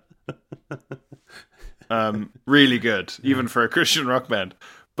 Really good, even for a Christian rock band.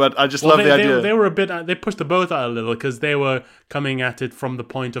 But I just love the idea. They were a bit. They pushed the boat out a little because they were coming at it from the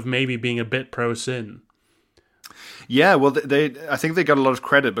point of maybe being a bit pro sin. Yeah, well, I think they got a lot of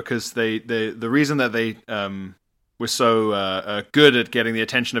credit because the reason that they were so good at getting the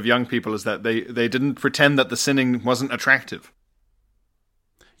attention of young people is that they didn't pretend that the sinning wasn't attractive.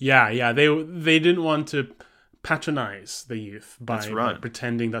 Yeah, they didn't want to patronize the youth by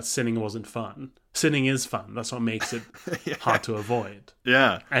pretending that sinning wasn't fun. Sinning is fun. That's what makes it hard to avoid.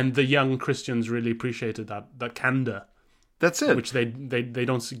 Yeah, and the young Christians really appreciated that candor. That's it, which they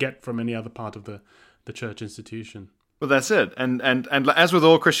don't get from any other part of the church institution. Well, that's it. And as with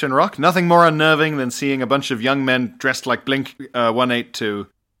all Christian rock, nothing more unnerving than seeing a bunch of young men dressed like Blink 182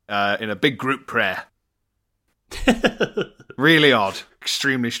 in a big group prayer. Really odd.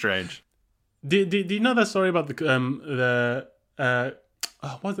 Extremely strange. Do you know that story about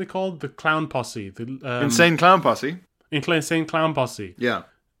what's it called? The Clown Posse. Insane Clown Posse? Insane Clown Posse. Yeah.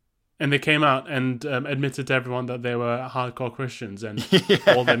 And they came out and admitted to everyone that they were hardcore Christians and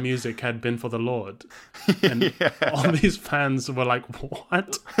all their music had been for the Lord. And all these fans were like,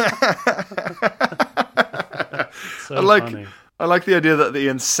 what? So funny. I like the idea that the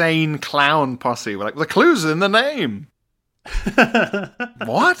Insane Clown Posse were like, the clue's in the name.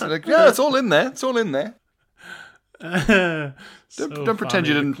 What? Like, yeah, it's all in there. It's all in there. Don't pretend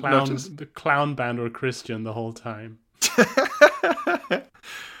you didn't notice. The clown band were Christian the whole time.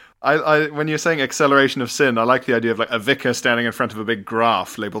 I when you're saying acceleration of sin, I like the idea of like a vicar standing in front of a big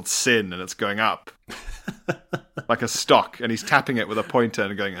graph labeled sin, and it's going up like a stock, and he's tapping it with a pointer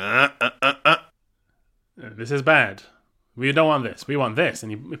and going. This is bad. We don't want this. We want this,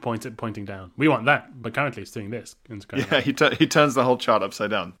 and he points it pointing down. We want that, but currently it's doing this. And it's going up. He turns the whole chart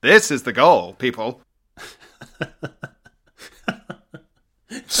upside down. This is the goal, people.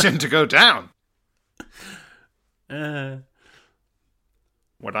 sin to go down. Uh,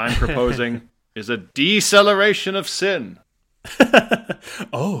 What I'm proposing is a deceleration of sin.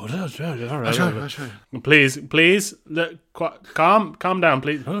 oh, all right. Please, calm down,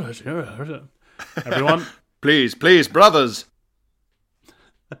 please. Everyone, Please, brothers.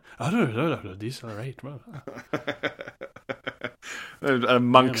 Decelerate. A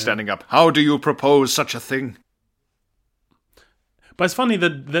monk standing up. How do you propose such a thing? But it's funny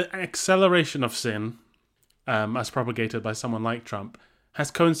that the acceleration of sin, as propagated by someone like Trump, has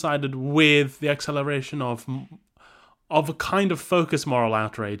coincided with the acceleration of a kind of focused moral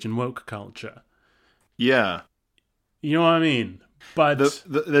outrage in woke culture. Yeah. You know what I mean? But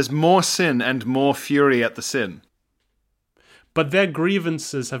there's more sin and more fury at the sin. But their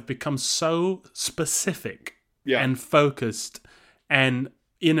grievances have become so specific and focused and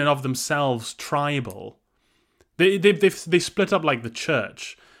in and of themselves tribal. They split up like the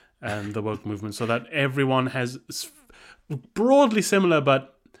church and the woke movement so that everyone has broadly similar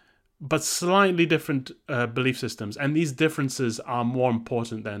but slightly different belief systems. And these differences are more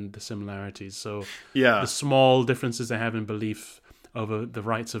important than the similarities. So the small differences they have in belief over the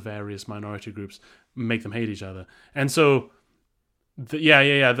rights of various minority groups make them hate each other. And so...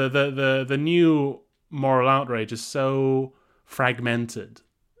 The new moral outrage is so fragmented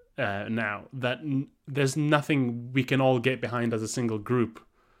now that there's nothing we can all get behind as a single group.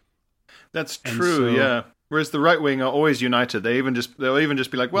 That's true, yeah. Whereas the right wing are always united. They'll even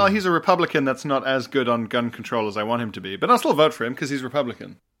just be like, well, he's a Republican that's not as good on gun control as I want him to be, but I'll still vote for him because he's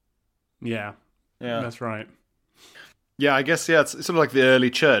Republican. Yeah, that's right. Yeah, I guess, it's sort of like the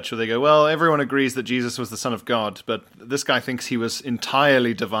early church where they go, well, everyone agrees that Jesus was the Son of God, but this guy thinks he was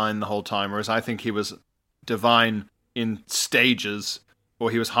entirely divine the whole time, whereas I think he was divine in stages,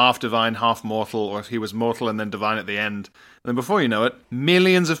 or he was half divine, half mortal, or he was mortal and then divine at the end. And then before you know it,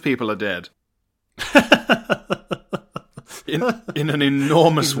 millions of people are dead. in an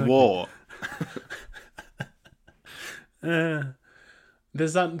enormous war.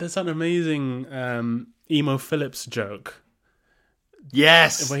 There's that amazing... Emo Phillips joke.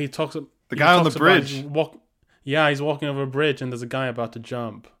 Yes! Where he talks... The guy on the bridge. He's walking over a bridge and there's a guy about to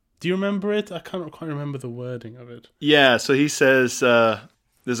jump. Do you remember it? I can't quite remember the wording of it. Yeah, so he says,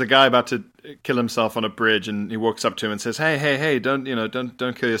 there's a guy about to kill himself on a bridge and he walks up to him and says, hey, don't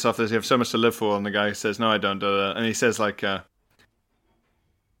kill yourself. You have so much to live for. And the guy says, no, I don't. And he says like, hey,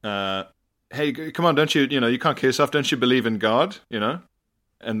 come on, don't you can't kill yourself. Don't you believe in God,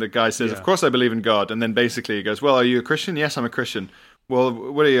 And the guy says, of course I believe in God. And then basically he goes, well, are you a Christian? Yes, I'm a Christian. Well,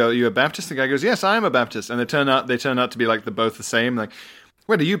 what are you? Are you a Baptist? The guy goes, yes, I am a Baptist. And they turn out to be like they're both the same. Like,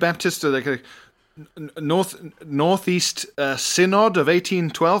 wait, are you Baptist? Or like Northeast Synod of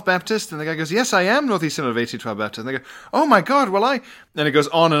 1812 Baptist? And the guy goes, yes, I am Northeast Synod of 1812 Baptist. And they go, oh my God, well and it goes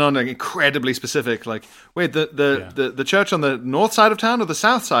on and on, like, incredibly specific. Like, wait, the church on the north side of town or the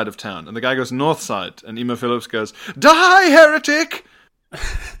south side of town? And the guy goes, north side. And Emo Phillips goes, die, heretic!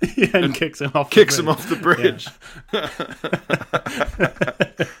 And kicks him off the bridge.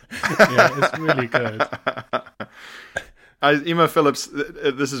 It's really good. Emo Phillips,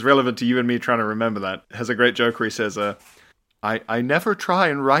 this is relevant to you and me trying to remember that, has a great joke where he says, I never try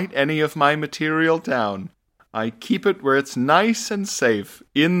and write any of my material down. I keep it where it's nice and safe,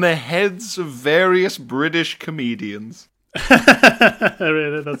 in the heads of various British comedians.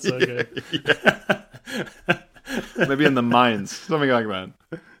 Really, that's so good. Yeah. Maybe in the mines, something like that.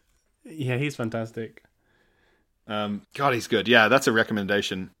 Yeah, he's fantastic. God, he's good. Yeah, that's a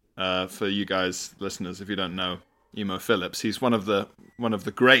recommendation for you guys, listeners, if you don't know Emo Phillips. He's one of the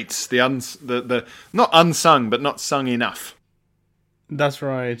greats, the not unsung, but not sung enough. That's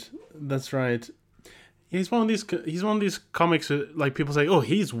right. He's one of these comics who, like, people say, oh,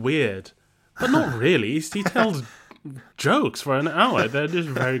 he's weird, but not really. He tells jokes for an hour. They're just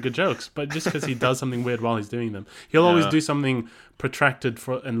very good jokes, but just because he does something weird while he's doing them, he'll always do something protracted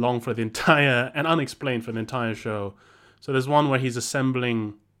and long for the entire, and unexplained for the entire show. So there's one where he's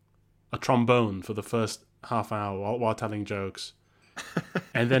assembling a trombone for the first half hour while telling jokes,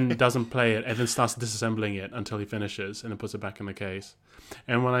 and then doesn't play it, and then starts disassembling it until he finishes, and then puts it back in the case.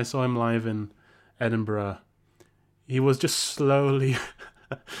 And when I saw him live in Edinburgh, he was just slowly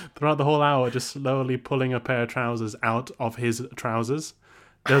throughout the whole hour, just slowly pulling a pair of trousers out of his trousers.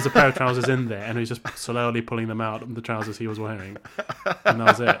 There was a pair of trousers in there, and he was just slowly pulling them out of the trousers he was wearing. And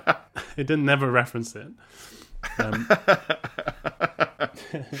that was it. It didn't never reference it.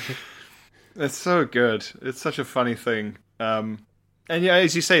 It's so good. It's such a funny thing. And yeah,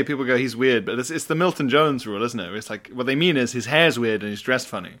 as you say, people go, he's weird, but it's the Milton Jones rule, isn't it? It's like, what they mean is his hair's weird and he's dressed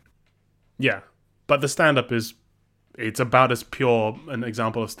funny. Yeah, but the stand-up is it's about as pure an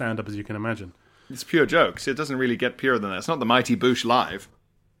example of stand-up as you can imagine. It's pure jokes. It doesn't really get purer than that. It's not the Mighty Boosh live.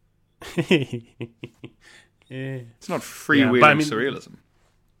 It's not freewheeling surrealism.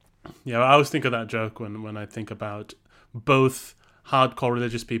 Yeah, I always think of that joke when I think about both hardcore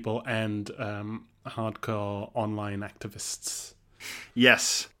religious people and hardcore online activists.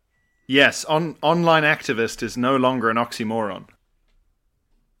 Yes. Online activist is no longer an oxymoron.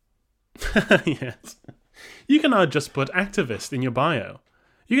 Yes. You can now just put activist in your bio.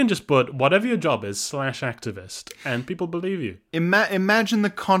 You can just put whatever your job is /activist, and people believe you. Imagine the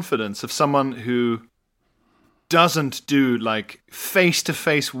confidence of someone who doesn't do like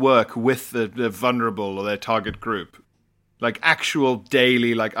face-to-face work with the vulnerable or their target group. Like actual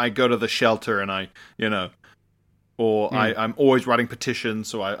daily, like I go to the shelter and I'm always writing petitions,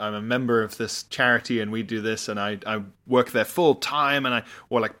 so I'm a member of this charity and we do this, and I work there full time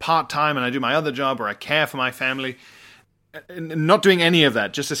or like part time, and I do my other job, or I care for my family. And not doing any of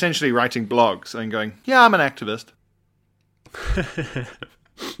that, just essentially writing blogs and going, yeah, I'm an activist.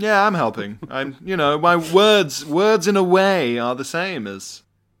 Yeah, I'm helping. My words in a way are the same as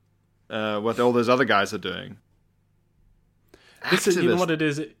what all those other guys are doing. This is, you know what it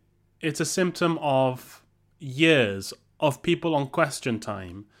is? It's a symptom of years of people on Question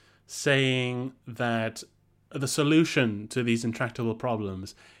Time saying that the solution to these intractable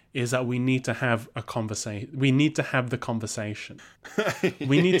problems is that we need to have a conversation. We need to have the conversation.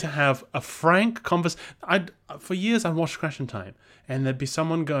 We need to have a frank conversation. For years, I watched Question Time, and there'd be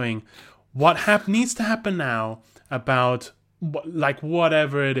someone going, "What needs to happen now about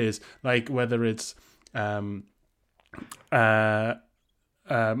whatever it is, like whether it's gay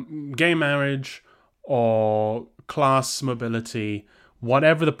marriage or class mobility,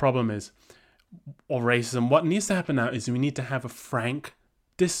 whatever the problem is, or racism. What needs to happen now is we need to have a frank."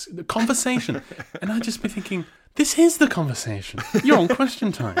 The conversation. And I'd just be thinking, this is the conversation. You're on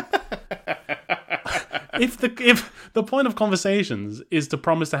Question Time. If the point of conversations is to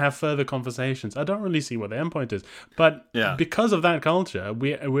promise to have further conversations, I don't really see what the end point is. But because of that culture,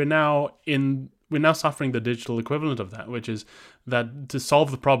 we're now suffering the digital equivalent of that, which is that to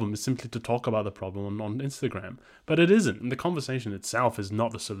solve the problem is simply to talk about the problem on Instagram. But it isn't. And the conversation itself is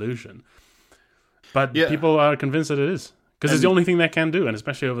not the solution. But people are convinced that it is. Because it's the only thing they can do, and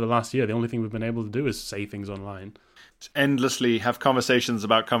especially over the last year, the only thing we've been able to do is say things online. Endlessly have conversations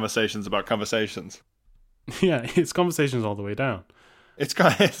about conversations about conversations. Yeah, it's conversations all the way down. It's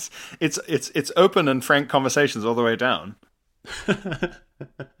open and frank conversations all the way down. The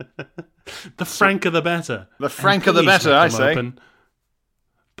franker the better. The franker the better, I say. Open.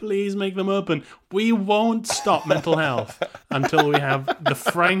 Please make them open. We won't stop mental health until we have the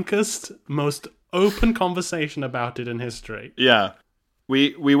frankest, most open conversation about it in history. Yeah.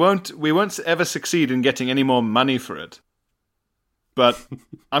 We won't ever succeed in getting any more money for it. But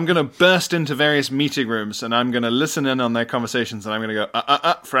I'm going to burst into various meeting rooms and I'm going to listen in on their conversations and I'm going to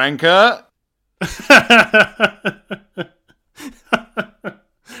go, Franca.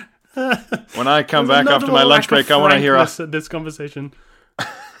 When I come back after my lunch break, I want to hear this conversation.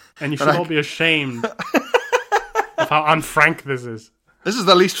 And you should all be ashamed of how unfrank this is. This is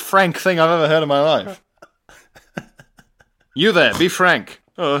the least frank thing I've ever heard in my life. You there, be frank.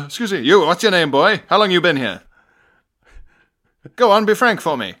 Oh, excuse me. You, what's your name, boy? How long you been here? Go on, be frank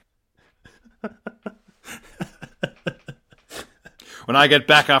for me. When I get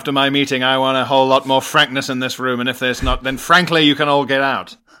back after my meeting, I want a whole lot more frankness in this room, and if there's not, then frankly, you can all get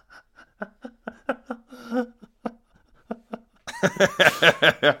out.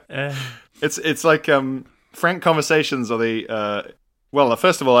 It's like frank conversations are the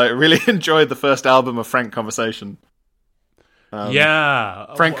first of all, I really enjoyed the first album of Frank Conversation.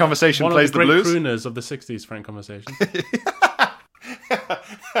 Frank Conversation plays the blues. One of the great crooners of the 60s, Frank Conversation.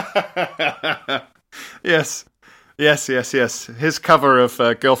 Yes. His cover of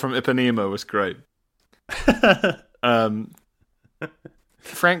Girl from Ipanema was great.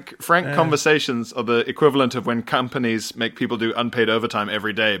 Frank conversations are the equivalent of when companies make people do unpaid overtime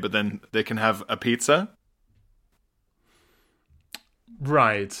every day, but then they can have a pizza.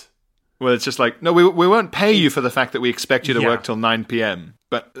 Right. Well, it's just like, no, we won't pay you for the fact that we expect you to work till 9 p.m.,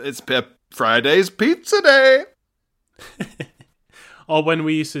 but it's Friday's pizza day. Or when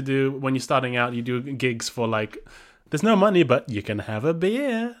we used to do, when you're starting out, you do gigs for like, there's no money, but you can have a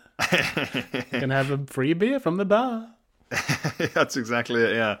beer. You can have a free beer from the bar. That's exactly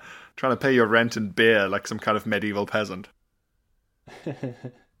it, yeah. Trying to pay your rent and beer like some kind of medieval peasant.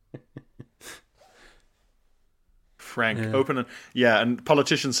 Frank, open and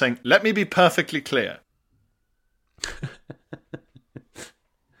politicians saying, let me be perfectly clear.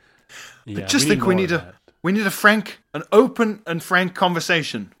 I just think we need to We need an open and frank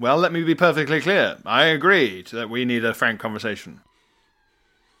conversation. Well, let me be perfectly clear. I agree that we need a frank conversation.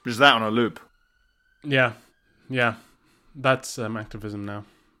 Is that on a loop? Yeah. That's activism now.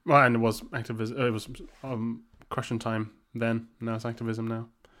 Well, and it was activism. It was question time then. Now it's activism now.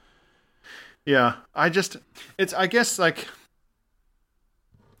 Yeah, I guess like,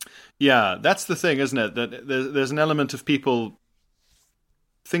 yeah, that's the thing, isn't it? That there's an element of people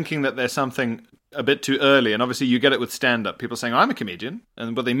thinking that there's something a bit too early, and obviously you get it with stand-up. People saying, "I'm a comedian,"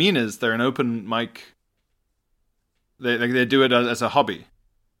 and what they mean is they're an open mic. They do it as a hobby.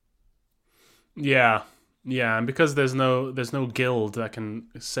 Yeah, and because there's no guild that can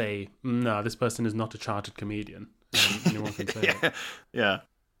say, "No, this person is not a chartered comedian." Anyone can say it. Yeah.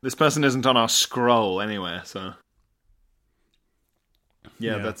 This person isn't on our scroll anywhere, so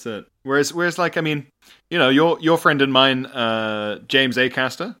yeah, that's it. Whereas, like, I mean, you know, your friend and mine, James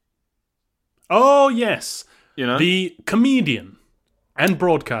Acaster. Oh yes, you know, the comedian and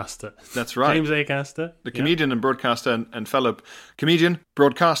broadcaster. That's right, James Acaster, the comedian and broadcaster and fellow comedian,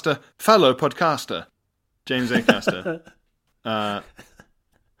 broadcaster, fellow podcaster, James Acaster.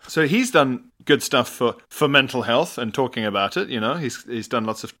 So he's done good stuff for mental health and talking about it. You know, he's done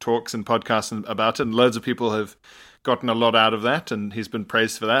lots of talks and podcasts about it, and loads of people have gotten a lot out of that, and he's been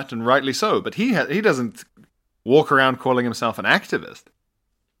praised for that, and rightly so. But he doesn't walk around calling himself an activist.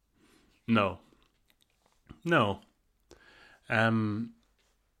 No,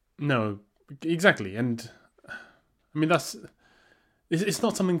 exactly. And I mean, it's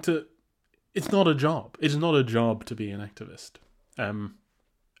not something to. It's not a job. It's not a job to be an activist.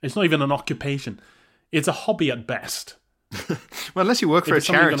 It's not even an occupation. It's a hobby at best. Well, unless you work for a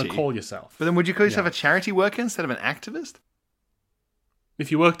charity. You're going to call yourself. But then would you call yourself a charity worker instead of an activist? If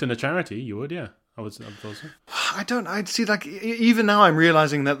you worked in a charity, you would, yeah. I would also. I'd see, like, even now I'm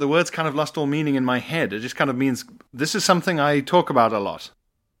realizing that the word's kind of lost all meaning in my head. It just kind of means this is something I talk about a lot.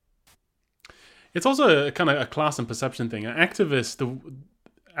 It's also a kind of a class and perception thing. An activist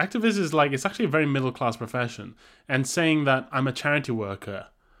is like, it's actually a very middle class profession. And saying that I'm a charity worker,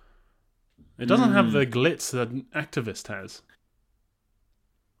 it doesn't have the glitz that an activist has.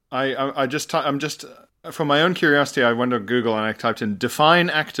 I'm just for my own curiosity, I went on Google and I typed in define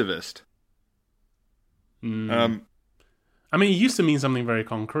activist. I mean, it used to mean something very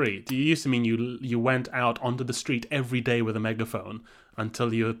concrete. It used to mean you went out onto the street every day with a megaphone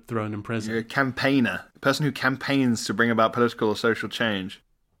until you were thrown in prison. You're a campaigner, a person who campaigns to bring about political or social change.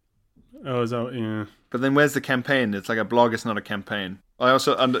 Oh, is that, yeah. But then where's the campaign? It's like a blog, it's not a campaign.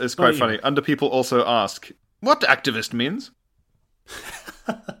 It's quite funny. Under people also ask, what activist means?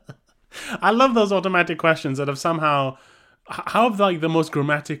 I love those automatic questions that have somehow... How have, like, the most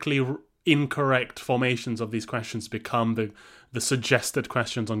grammatically incorrect formations of these questions become the suggested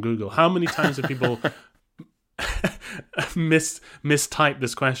questions on Google? How many times have people mistyped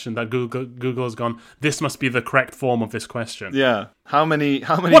this question that Google has gone, this must be the correct form of this question? Yeah. How many?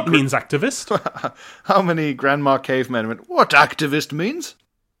 What means activist? How many grandma cavemen went, what activist means?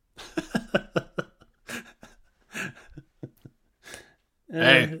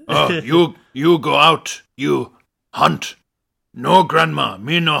 Hey, you go out, you hunt. No grandma,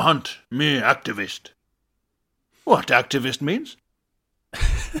 me no hunt, me activist. What activist means?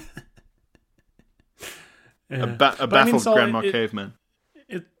 A baffled grandma caveman.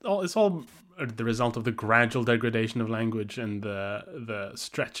 It's all the result of the gradual degradation of language and the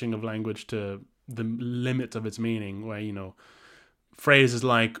stretching of language to the limit of its meaning, where, you know, phrases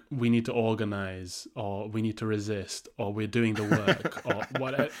like "we need to organize" or "we need to resist" or "we're doing the work" or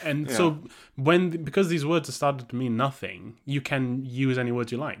what. And so because these words have started to mean nothing, you can use any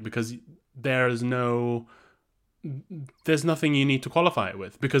words you like because there's nothing you need to qualify it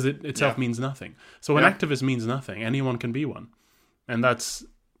with because it itself means nothing. So an activist means nothing. Anyone can be one, and that's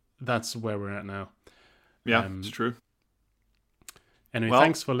where we're at now. Yeah, it's true. Anyway,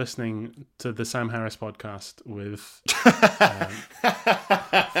 thanks for listening to the Sam Harris podcast with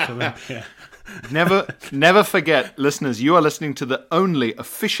Olympia. Never forget, listeners, you are listening to the only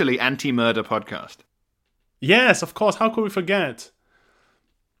officially anti-murder podcast. Yes, of course. How could we forget?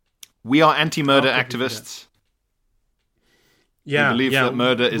 We are anti-murder activists. Yeah, we believe that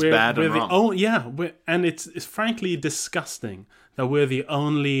murder is bad and wrong. And it's frankly disgusting that we're the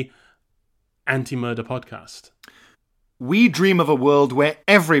only anti-murder podcast. We dream of a world where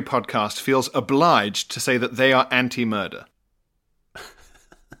every podcast feels obliged to say that they are anti-murder.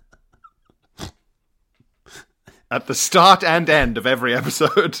 At the start and end of every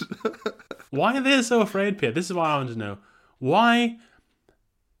episode. Why are they so afraid, Pierre? This is what I want to know. Why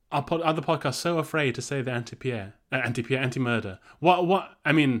are other podcasts so afraid to say they're anti-murder? What?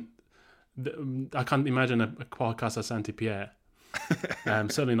 I mean, I can't imagine a podcast that's anti-Pierre.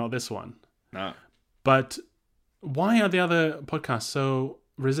 Certainly not this one. No. But why are the other podcasts so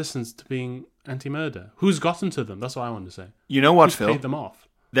resistant to being anti-murder? Who's gotten to them? That's what I want to say. You know what, Who's Phil? paid them off?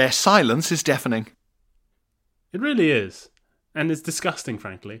 Their silence is deafening. It really is. And it's disgusting,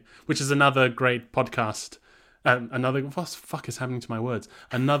 frankly, which is another great podcast. What the fuck is happening to my words?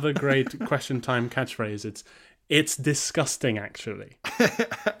 Another great question time catchphrase. It's disgusting, actually.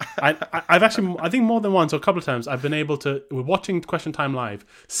 I've actually, I think more than once or a couple of times, I've been able to, we're watching Question Time Live,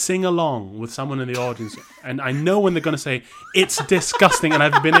 sing along with someone in the audience. And I know when they're going to say, it's disgusting. And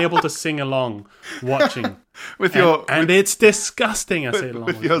I've been able to sing along watching. And it's disgusting, I say along.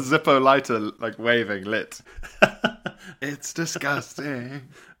 With your Zippo lighter, like, waving lit. It's disgusting.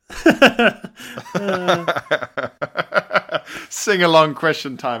 Sing along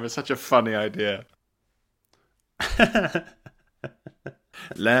Question Time is such a funny idea.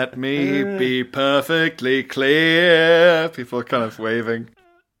 Let me be perfectly clear. People are kind of waving.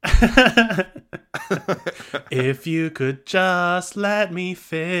 If you could just let me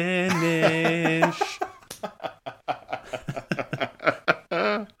finish.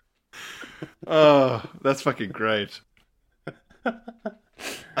 Oh, that's fucking great.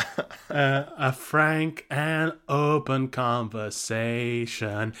 A frank and open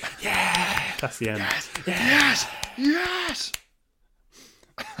conversation. Yeah, that's the end. Yes.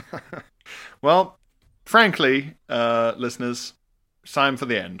 Well, frankly, listeners, it's time for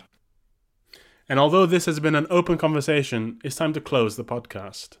the end. And although this has been an open conversation, it's time to close the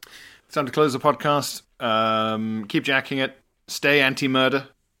podcast. It's time to close the podcast. Keep jacking it. Stay anti-murder.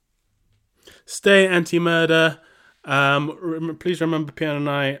 Stay anti-murder. Please remember, Pierre and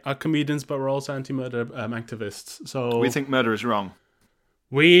I are comedians, but we're also anti-murder activists. So we think murder is wrong.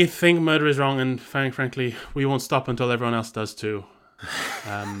 We think murder is wrong, and frankly, we won't stop until everyone else does too.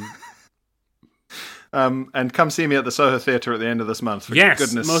 And come see me at the Soho Theatre at the end of this month. For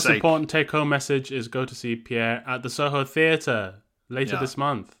goodness most sake. important take-home message is go to see Pierre at the Soho Theatre later this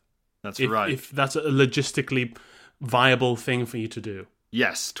month. That's right. If that's a logistically viable thing for you to do.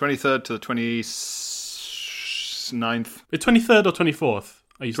 Yes, 23rd to the 29th. The 23rd or 24th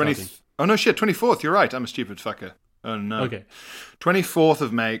are you starting? Oh, no, shit, 24th. You're right. I'm a stupid fucker. Oh, no. Okay. 24th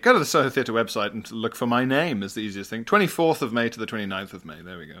of May. Go to the Soho Theatre website and look for my name is the easiest thing. 24th of May to the 29th of May.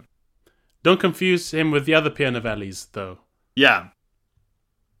 There we go. Don't confuse him with the other Pierre Novellis, though. Yeah.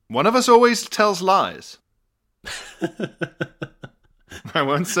 One of us always tells lies. I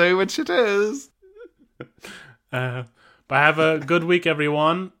won't say which it is. But have a good week,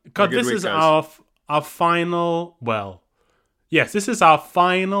 everyone. God, this is our final... Well, yes, this is our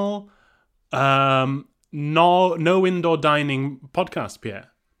final no indoor dining podcast, Pierre.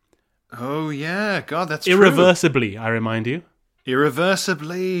 Oh, yeah. God, that's irreversibly, true. I remind you.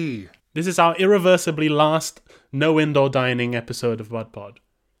 Irreversibly. This is our irreversibly last no indoor dining episode of Bud Pod.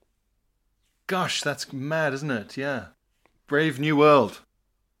 Gosh, that's mad, isn't it? Yeah. Brave new world.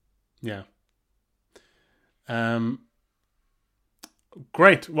 Yeah.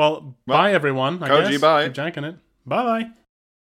 Great. Well, bye everyone. I Koji, guess. bye. Keep janking it. Bye.